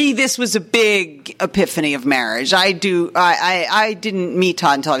 for me, this was a big epiphany of marriage. I didn't meet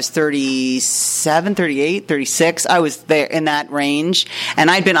Todd until I was 37, 38, 36. I was there in that range, and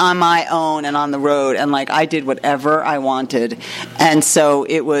I'd been on my own and on the road, and I did whatever I wanted. And so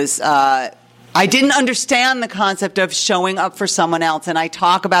it was, I didn't understand the concept of showing up for someone else, and I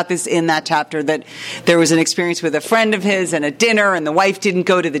talk about this in that chapter, that there was an experience with a friend of his and a dinner, and the wife didn't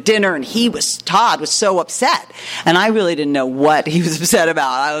go to the dinner, and Todd was so upset, and I really didn't know what he was upset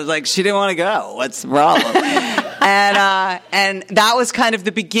about. I was like, she didn't want to go. What's the problem? And that was kind of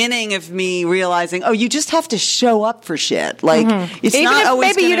the beginning of me realizing, you just have to show up for shit. It's even not if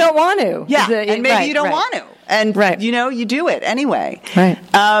always maybe you don't want to. Yeah, and maybe you don't want to. And, you do it anyway. Right.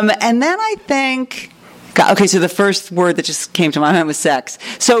 And then I think, so the first word that just came to my mind was sex.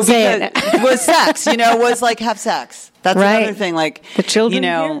 So was sex, was have sex. That's another thing. The children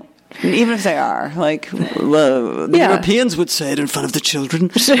here? Even if they are, the Europeans would say it in front of the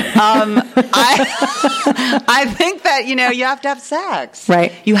children. I think that, you have to have sex.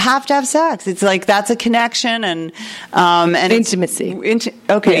 Right. You have to have sex. It's that's a connection and intimacy.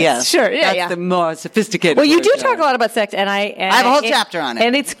 Yes. Sure. Yeah, That's the more sophisticated. Well, you do talk a lot about sex, and I have a whole chapter on it.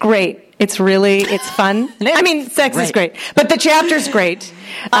 And it's great. It's fun. I mean, sex is great, but the chapter's great.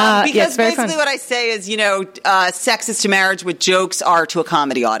 Because basically what I say is, sex is to marriage what jokes are to a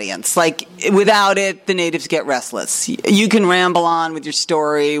comedy audience. Without it, the natives get restless. You can ramble on with your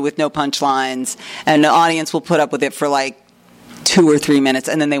story with no punchlines, and the audience will put up with it for 2 or 3 minutes,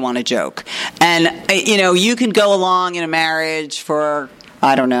 and then they want a joke. And, you can go along in a marriage for,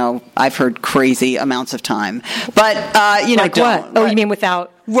 I don't know, I've heard crazy amounts of time. But, don't. What? Oh, you mean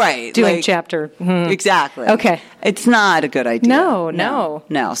without doing chapter? Mm-hmm. Exactly. Okay. It's not a good idea.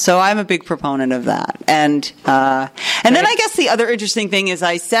 No. So I'm a big proponent of that. And then I guess the other interesting thing is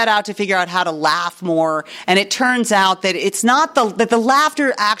I set out to figure out how to laugh more, and it turns out that it's not that the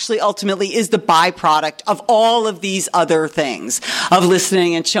laughter actually ultimately is the byproduct of all of these other things, of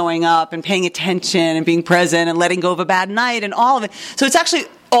listening and showing up and paying attention and being present and letting go of a bad night and all of it. So it's actually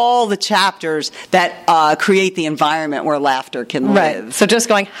all the chapters that create the environment where laughter can live. So just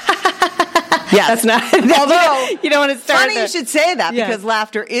going, yes. That's not, although you don't want to start funny you should say that, because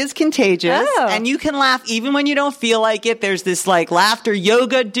laughter is contagious, and you can laugh even when you don't feel like it. There's this laughter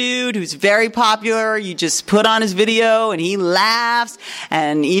yoga dude who's very popular. You just put on his video and he laughs,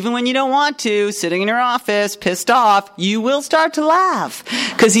 and even when you don't want to, sitting in your office pissed off, you will start to laugh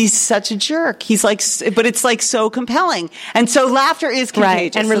because he's such a jerk. He's but it's so compelling, and so laughter is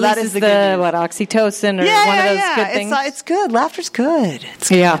contagious. And so releases that is the good news. Oxytocin or one of those good things. It's good. Laughter's good.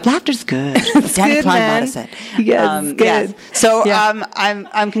 Laughter's good. Dani Klein Modisett. Yes, good. Yes. So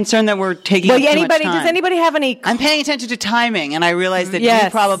I'm concerned that we're taking up too much time. Does anybody have any? I'm paying attention to timing, and I realize that you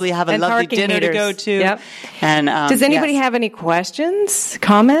probably have a lovely dinner to go to. Yep. And does anybody have any questions,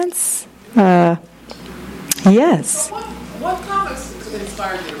 comments? Yes. What comics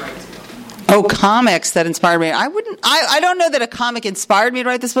inspired you to write this book? Oh, comics that inspired me. I don't know that a comic inspired me to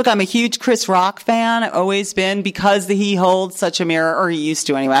write this book. I'm a huge Chris Rock fan. I've always been, because he holds such a mirror, or he used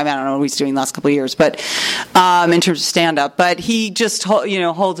to anyway. I don't know what he's doing the last couple of years, but in terms of stand-up. But he just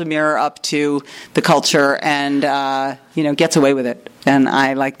holds a mirror up to the culture and gets away with it. And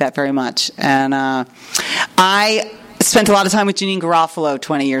I like that very much. And I spent a lot of time with Janeane Garofalo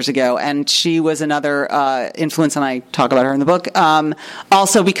 20 years ago, and she was another influence, and I talk about her in the book.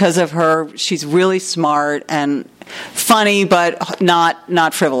 Also because of she's really smart and funny, but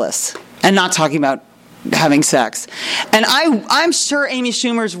not frivolous, and not talking about having sex. And I'm sure Amy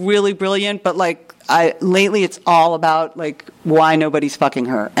Schumer's really brilliant, but like lately it's all about like why nobody's fucking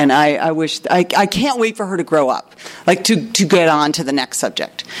her. And I wish I can't wait for her to grow up, like to get on to the next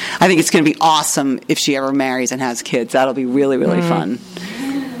subject. I think it's going to be awesome if she ever marries and has kids. That'll be really, really fun.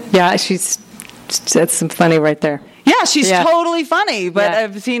 Yeah, that's some funny right there. Yeah, she's totally funny, but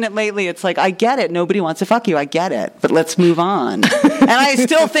I've seen it lately. It's like, I get it. Nobody wants to fuck you. I get it. But let's move on. And I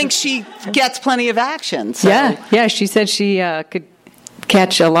still think she gets plenty of action. So. Yeah, she said she could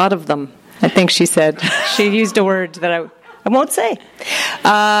catch a lot of them. I think she said. She used a word that I won't say.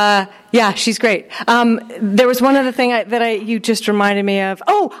 Yeah, she's great. There was one other thing that you just reminded me of.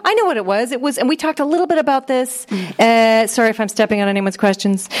 Oh, I know what it was. And we talked a little bit about this. Sorry if I'm stepping on anyone's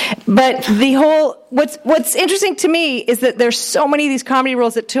questions. But what's interesting to me is that there's so many of these comedy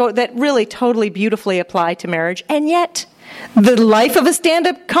roles that really totally beautifully apply to marriage, and yet the life of a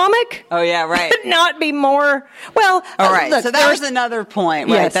stand-up comic. Oh yeah, right. Could not be more well. All right. Look, so that was another point,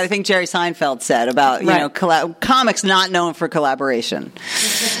 right? Yes. That I think Jerry Seinfeld said about comics not known for collaboration.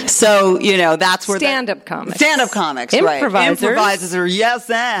 So that's where stand-up comics, improvisers are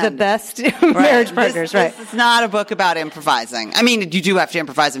the best marriage partners. Right. This is not a book about improvising. I mean, you do have to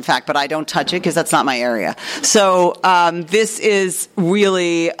improvise, in fact, but I don't touch it because that's not my area. So this is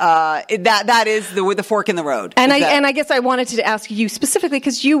really that is the fork in the road. And I guess I wanted to ask you specifically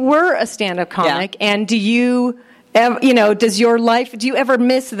because you were a stand-up comic, and do you ever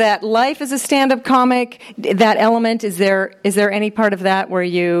miss that life as a stand-up comic, that element? Is there any part of that where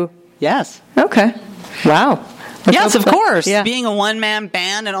you? Yes. Okay. Wow. Yes, of course. Yeah. Being a one-man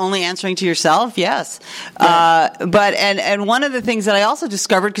band and only answering to yourself, yes. But one of the things that I also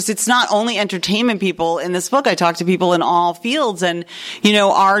discovered, because it's not only entertainment people in this book, I talk to people in all fields, and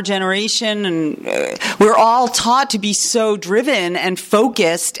our generation, and we're all taught to be so driven and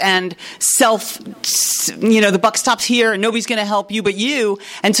focused and the buck stops here and nobody's going to help you but you,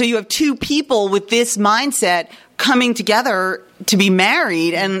 and so you have two people with this mindset coming together to be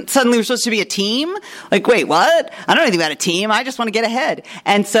married, and suddenly we're supposed to be a team? Like, wait, what? I don't know anything about a team. I just want to get ahead.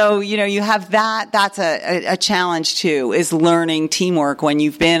 And so, you have that. That's a challenge, too, is learning teamwork when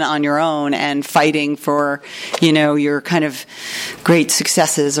you've been on your own and fighting for, your kind of great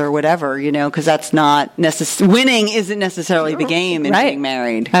successes or whatever, because that's not winning isn't necessarily the game in being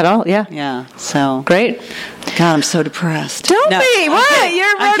married. At all, yeah. Yeah, so. Great. God, I'm so depressed. Don't be. What?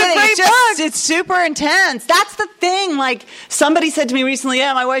 You're wrote a great book. It's super intense. That's the thing. Like, somebody said to me recently,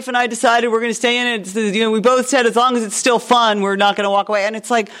 my wife and I decided we're going to stay in it. We both said as long as it's still fun, we're not going to walk away. And it's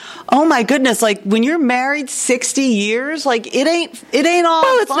like, oh my goodness, like when you're married 60 years, like it ain't all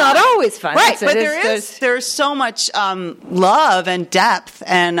well, it's fun. Not always fun. Right, but there's so much love and depth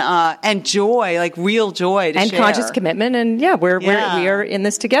and joy, like real joy to and share. conscious commitment, and we are in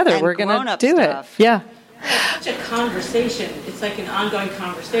this to we're going to do stuff. It. Yeah. It's such a conversation. It's like an ongoing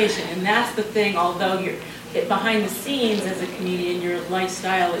conversation, and that's the thing. Although behind the scenes as a comedian, your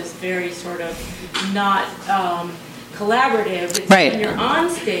lifestyle is very sort of not collaborative. Right. When you're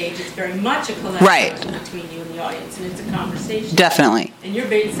on stage, it's very much a collaboration between you and the audience, and it's a conversation. Definitely. And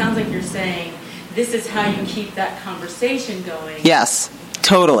it sounds like you're saying this is how you keep that conversation going. Yes.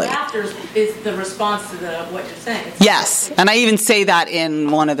 Totally. Laughter is the response to what you're saying. Yes, and I even say that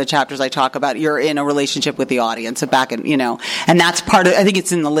in one of the chapters I talk about. You're in a relationship with the audience, and that's part of. I think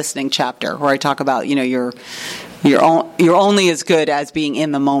it's in the listening chapter where I talk about, you're only as good as being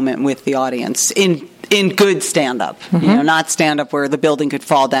in the moment with the audience in good stand-up, not stand-up where the building could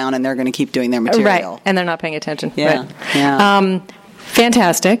fall down and they're going to keep doing their material, right? And they're not paying attention. Yeah, right. Yeah.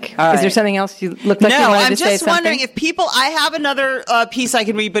 Fantastic. Right. Is there something else you looked like you wanted to say? No, I'm just wondering if people. I have another piece I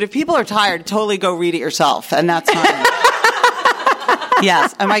can read, but if people are tired, totally go read it yourself, and that's fine.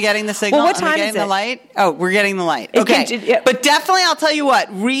 Yes. Am I getting the signal? Well, what time Am I getting is it? The light? Oh, we're getting the light. Okay. But definitely, I'll tell you what.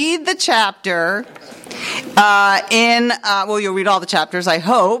 Read the chapter. You'll read all the chapters, I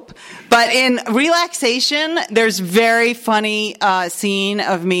hope. But in Relaxation, there's very funny scene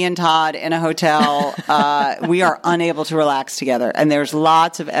of me and Todd in a hotel. We are unable to relax together, and there's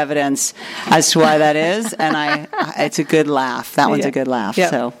lots of evidence as to why that is. And it's a good laugh. That one's a good laugh. Yep.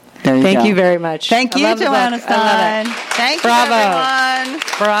 So. Thank you very much. Thank you, JOHANNA Stein. Thank you, everyone.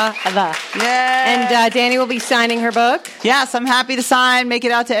 Bravo. Yeah. And Dani will be signing her book. Yes, I'm happy to sign. Make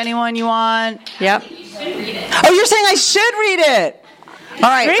it out to anyone you want. Yep. You should read it. Oh, you're saying I should read it? All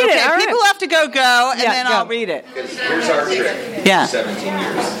right. Read it. All right. People have to go, and then I'll read it. Here's our trick. Yeah. 17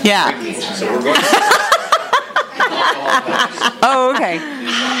 years. Yeah. So we're going to... Oh, okay.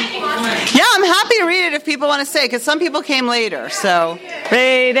 Yeah, I'm happy to read it if people want to stay, because some people came later, so...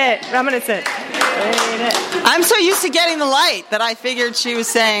 Read it. I'm going to sit. Read it. I'm so used to getting the light that I figured she was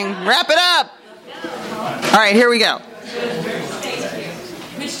saying, wrap it up. All right, here we go.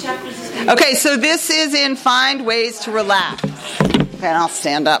 Which chapter is this? Okay, so this is in Find Ways to Relax. Okay, and I'll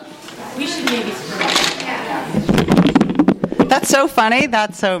stand up. We should maybe That's so funny.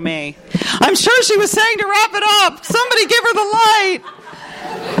 That's so me. I'm sure she was saying to wrap it up. Somebody give her the light.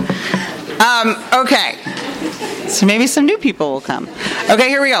 Okay. So maybe some new people will come. Okay,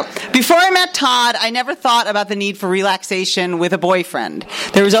 here we go. Before I met Todd, I never thought about the need for relaxation with a boyfriend.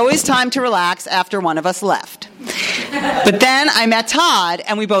 There was always time to relax after one of us left. But then I met Todd,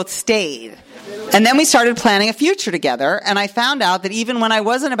 and we both stayed. And then we started planning a future together, and I found out that even when I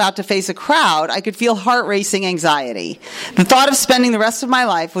wasn't about to face a crowd, I could feel heart-racing anxiety. The thought of spending the rest of my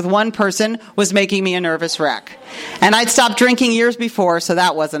life with one person was making me a nervous wreck. And I'd stopped drinking years before, so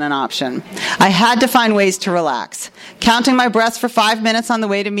that wasn't an option. I had to find ways to relax. Counting my breaths for 5 minutes on the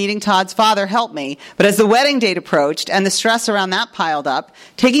way to meeting Todd's father helped me, but as the wedding date approached and the stress around that piled up,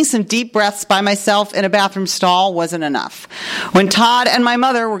 taking some deep breaths by myself in a bathroom stall wasn't enough. When Todd and my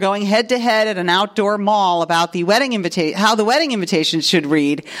mother were going head-to-head at an outdoor mall about how the wedding invitation should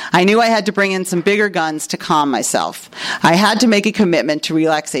read, I knew I had to bring in some bigger guns to calm myself. I had to make a commitment to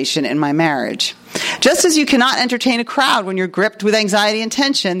relaxation in my marriage. Just as you cannot entertain a crowd when you're gripped with anxiety and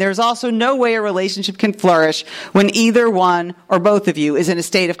tension, there's also no way a relationship can flourish when either one or both of you is in a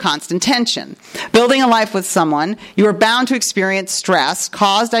state of constant tension. Building a life with someone, you are bound to experience stress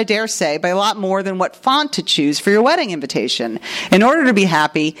caused, I dare say, by a lot more than what font to choose for your wedding invitation. In order to be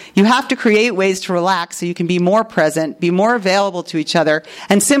happy, you have to create ways to relax so you can be more present, be more available to each other,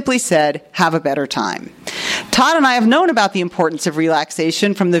 and simply said, have a better time. Todd and I have known about the importance of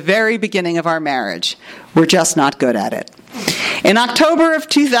relaxation from the very beginning of our marriage. We're just not good at it. In October of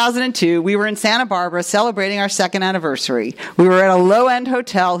 2002, we were in Santa Barbara celebrating our second anniversary. We were at a low-end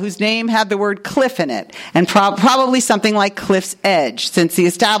hotel whose name had the word Cliff in it, and probably something like Cliff's Edge, since the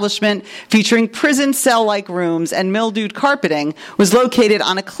establishment, featuring prison cell-like rooms and mildewed carpeting, was located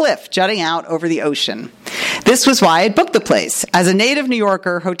on a cliff jutting out over the ocean. This was why I had booked the place. As a native New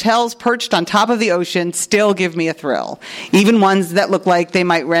Yorker, hotels perched on top of the ocean still give me a thrill, even ones that look like they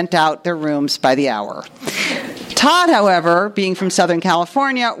might rent out their rooms by the hour. Todd, however, being from Southern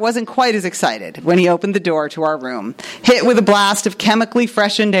California, wasn't quite as excited when he opened the door to our room. Hit with a blast of chemically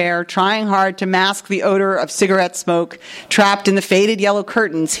freshened air, trying hard to mask the odor of cigarette smoke trapped in the faded yellow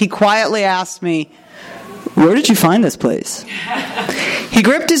curtains, he quietly asked me, "Where did you find this place?" He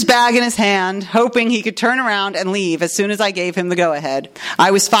gripped his bag in his hand, hoping he could turn around and leave as soon as I gave him the go-ahead.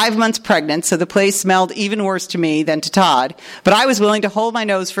 I was 5 months pregnant, so the place smelled even worse to me than to Todd, but I was willing to hold my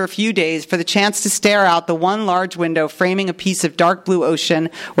nose for a few days for the chance to stare out the one large window framing a piece of dark blue ocean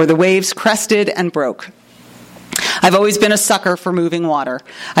where the waves crested and broke. I've always been a sucker for moving water.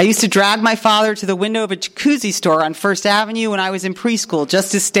 I used to drag my father to the window of a jacuzzi store on First Avenue when I was in preschool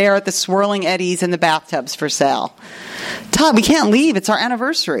just to stare at the swirling eddies in the bathtubs for sale. "Todd, we can't leave. It's our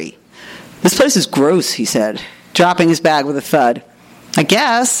anniversary." "This place is gross," he said, dropping his bag with a thud. "I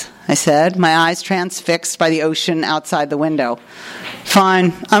guess," I said, my eyes transfixed by the ocean outside the window.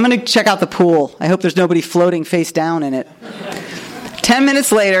 "Fine. I'm going to check out the pool. I hope there's nobody floating face down in it." 10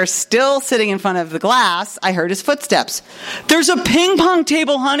 minutes later, still sitting in front of the glass, I heard his footsteps. "There's a ping pong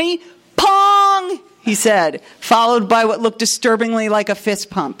table, honey. Pong!" he said, followed by what looked disturbingly like a fist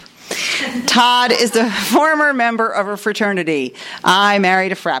pump. Todd is a former member of a fraternity. I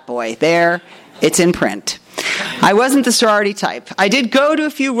married a frat boy. There, it's in print. I wasn't the sorority type. I did go to a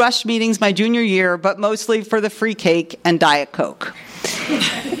few rush meetings my junior year, but mostly for the free cake and Diet Coke.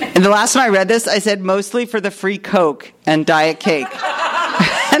 And the last time I read this, I said mostly for the free Coke and Diet Cake.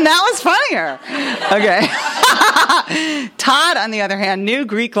 And that was funnier. Okay. Todd, on the other hand, knew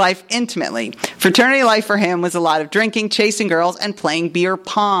Greek life intimately. Fraternity life for him was a lot of drinking, chasing girls, and playing beer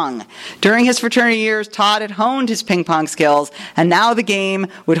pong. During his fraternity years, Todd had honed his ping pong skills, and now the game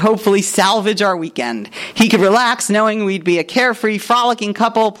would hopefully salvage our weekend. He could relax knowing we'd be a carefree, frolicking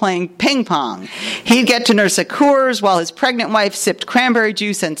couple playing ping pong. He'd get to nurse a Coors while his pregnant wife sipped cranberry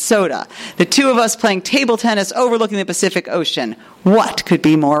juice and soda. The two of us playing table tennis overlooking the Pacific Ocean. What could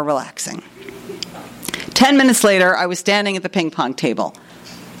be more relaxing? 10 minutes later, I was standing at the ping pong table.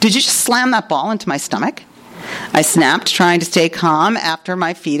 "Did you just slam that ball into my stomach?" I snapped, trying to stay calm after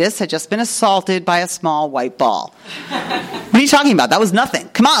my fetus had just been assaulted by a small white ball. "What are you talking about? That was nothing.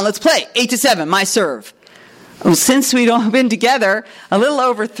 Come on, let's play. 8-7, my serve." Well, since we'd all been together a little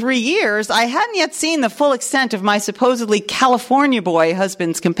over 3 years, I hadn't yet seen the full extent of my supposedly California boy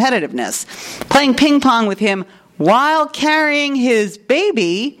husband's competitiveness. Playing ping pong with him while carrying his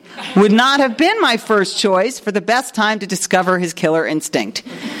baby would not have been my first choice for the best time to discover his killer instinct.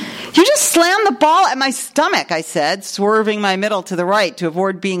 You just slammed the ball at my stomach, I said, swerving my middle to the right to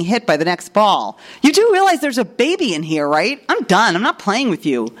avoid being hit by the next ball. You do realize there's a baby in here, right? I'm done. I'm not playing with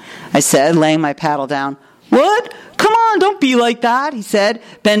you, I said, laying my paddle down. What? Come on, don't be like that, he said,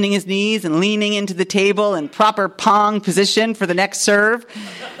 bending his knees and leaning into the table in proper pong position for the next serve.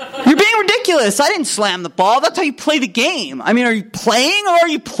 You're being ridiculous. I didn't slam the ball. That's how you play the game. I mean, are you playing or are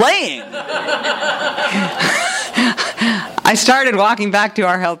you playing? I started walking back to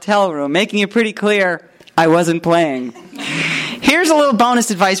our hotel room, making it pretty clear I wasn't playing. Here's a little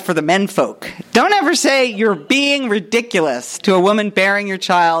bonus advice for the menfolk. Don't ever say you're being ridiculous to a woman bearing your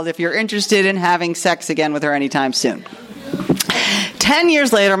child if you're interested in having sex again with her anytime soon. 10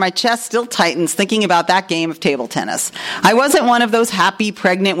 years later, my chest still tightens thinking about that game of table tennis. I wasn't one of those happy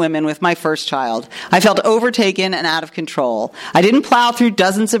pregnant women with my first child. I felt overtaken and out of control. I didn't plow through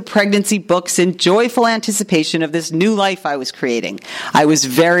dozens of pregnancy books in joyful anticipation of this new life I was creating. I was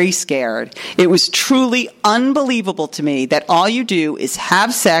very scared. It was truly unbelievable to me that all you do is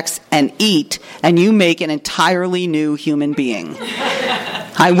have sex and eat, and you make an entirely new human being.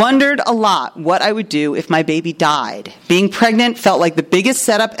 I wondered a lot what I would do if my baby died. Being pregnant felt like the biggest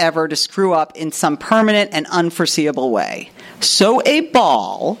setup ever to screw up in some permanent and unforeseeable way. So a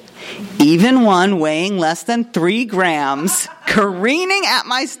ball, even one weighing less than 3 grams, careening at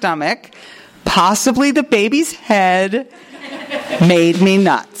my stomach, possibly the baby's head, made me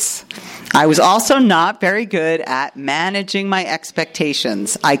nuts. I was also not very good at managing my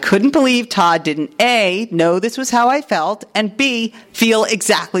expectations. I couldn't believe Todd didn't A, know this was how I felt, and B, feel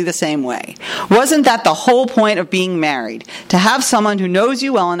exactly the same way. Wasn't that the whole point of being married? To have someone who knows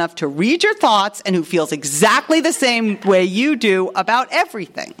you well enough to read your thoughts and who feels exactly the same way you do about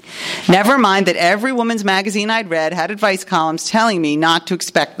everything. Never mind that every woman's magazine I'd read had advice columns telling me not to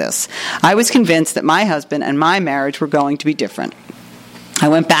expect this. I was convinced that my husband and my marriage were going to be different. I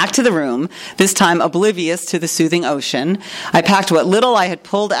went back to the room, this time oblivious to the soothing ocean. I packed what little I had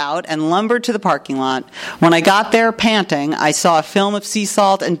pulled out and lumbered to the parking lot. When I got there, panting, I saw a film of sea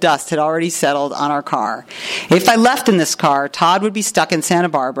salt and dust had already settled on our car. If I left in this car, Todd would be stuck in Santa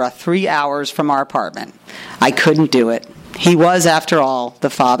Barbara 3 hours from our apartment. I couldn't do it. He was, after all, the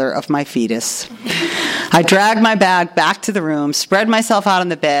father of my fetus. I dragged my bag back to the room, spread myself out on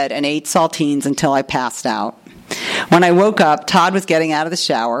the bed, and ate saltines until I passed out. When I woke up, Todd was getting out of the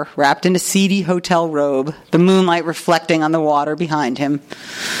shower, wrapped in a seedy hotel robe, the moonlight reflecting on the water behind him.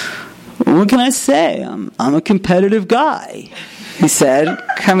 What can I say? I'm a competitive guy, he said,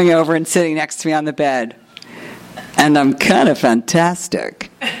 coming over and sitting next to me on the bed. And I'm kind of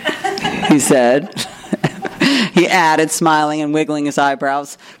fantastic, he said. He added, smiling and wiggling his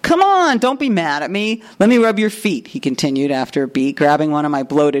eyebrows. Come on, don't be mad at me. Let me rub your feet, he continued after a beat, grabbing one of my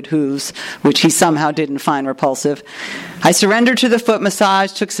bloated hooves, which he somehow didn't find repulsive. I surrendered to the foot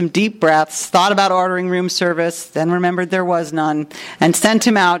massage, took some deep breaths, thought about ordering room service, then remembered there was none, and sent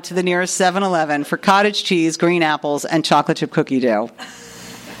him out to the nearest 7-Eleven for cottage cheese, green apples, and chocolate chip cookie dough.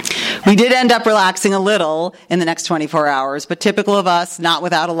 We did end up relaxing a little in the next 24 hours, but typical of us, not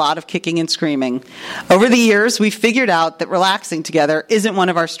without a lot of kicking and screaming. Over the years, we figured out that relaxing together isn't one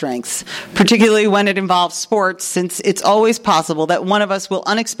of our strengths, particularly when it involves sports, since it's always possible that one of us will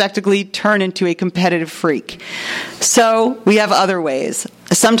unexpectedly turn into a competitive freak. So we have other ways.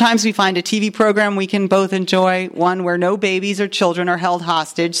 Sometimes we find a TV program we can both enjoy, one where no babies or children are held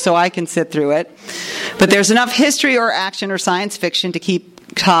hostage, so I can sit through it. But there's enough history or action or science fiction to keep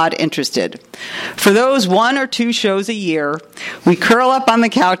Todd interested. For those 1 or 2 shows a year, we curl up on the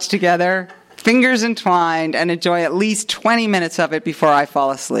couch together, fingers entwined, and enjoy at least 20 minutes of it before I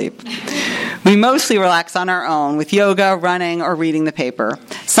fall asleep. We mostly relax on our own with yoga, running, or reading the paper.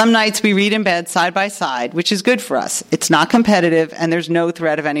 Some nights we read in bed side by side, which is good for us. It's not competitive, and there's no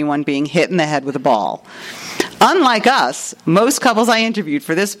threat of anyone being hit in the head with a ball. Unlike us, most couples I interviewed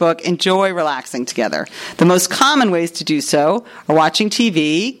for this book enjoy relaxing together. The most common ways to do so are watching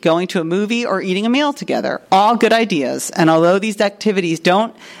TV, going to a movie, or eating a meal together. All good ideas. And although these activities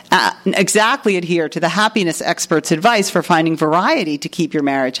don't exactly adhere to the happiness experts' advice for finding variety to keep your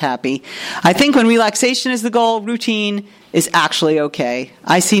marriage happy, I think when relaxation is the goal, routine is actually okay.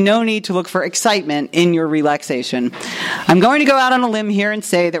 I see no need to look for excitement in your relaxation. I'm going to go out on a limb here and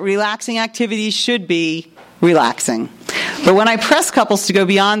say that relaxing activities should be relaxing. But when I press couples to go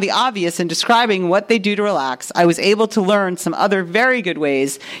beyond the obvious in describing what they do to relax, I was able to learn some other very good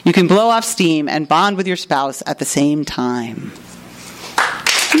ways you can blow off steam and bond with your spouse at the same time.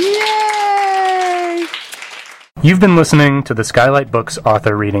 Yay! You've been listening to the Skylight Books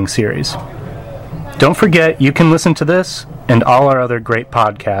author reading series. Don't forget you can listen to this and all our other great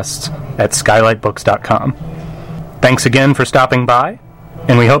podcasts at skylightbooks.com. Thanks again for stopping by,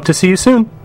 and we hope to see you soon.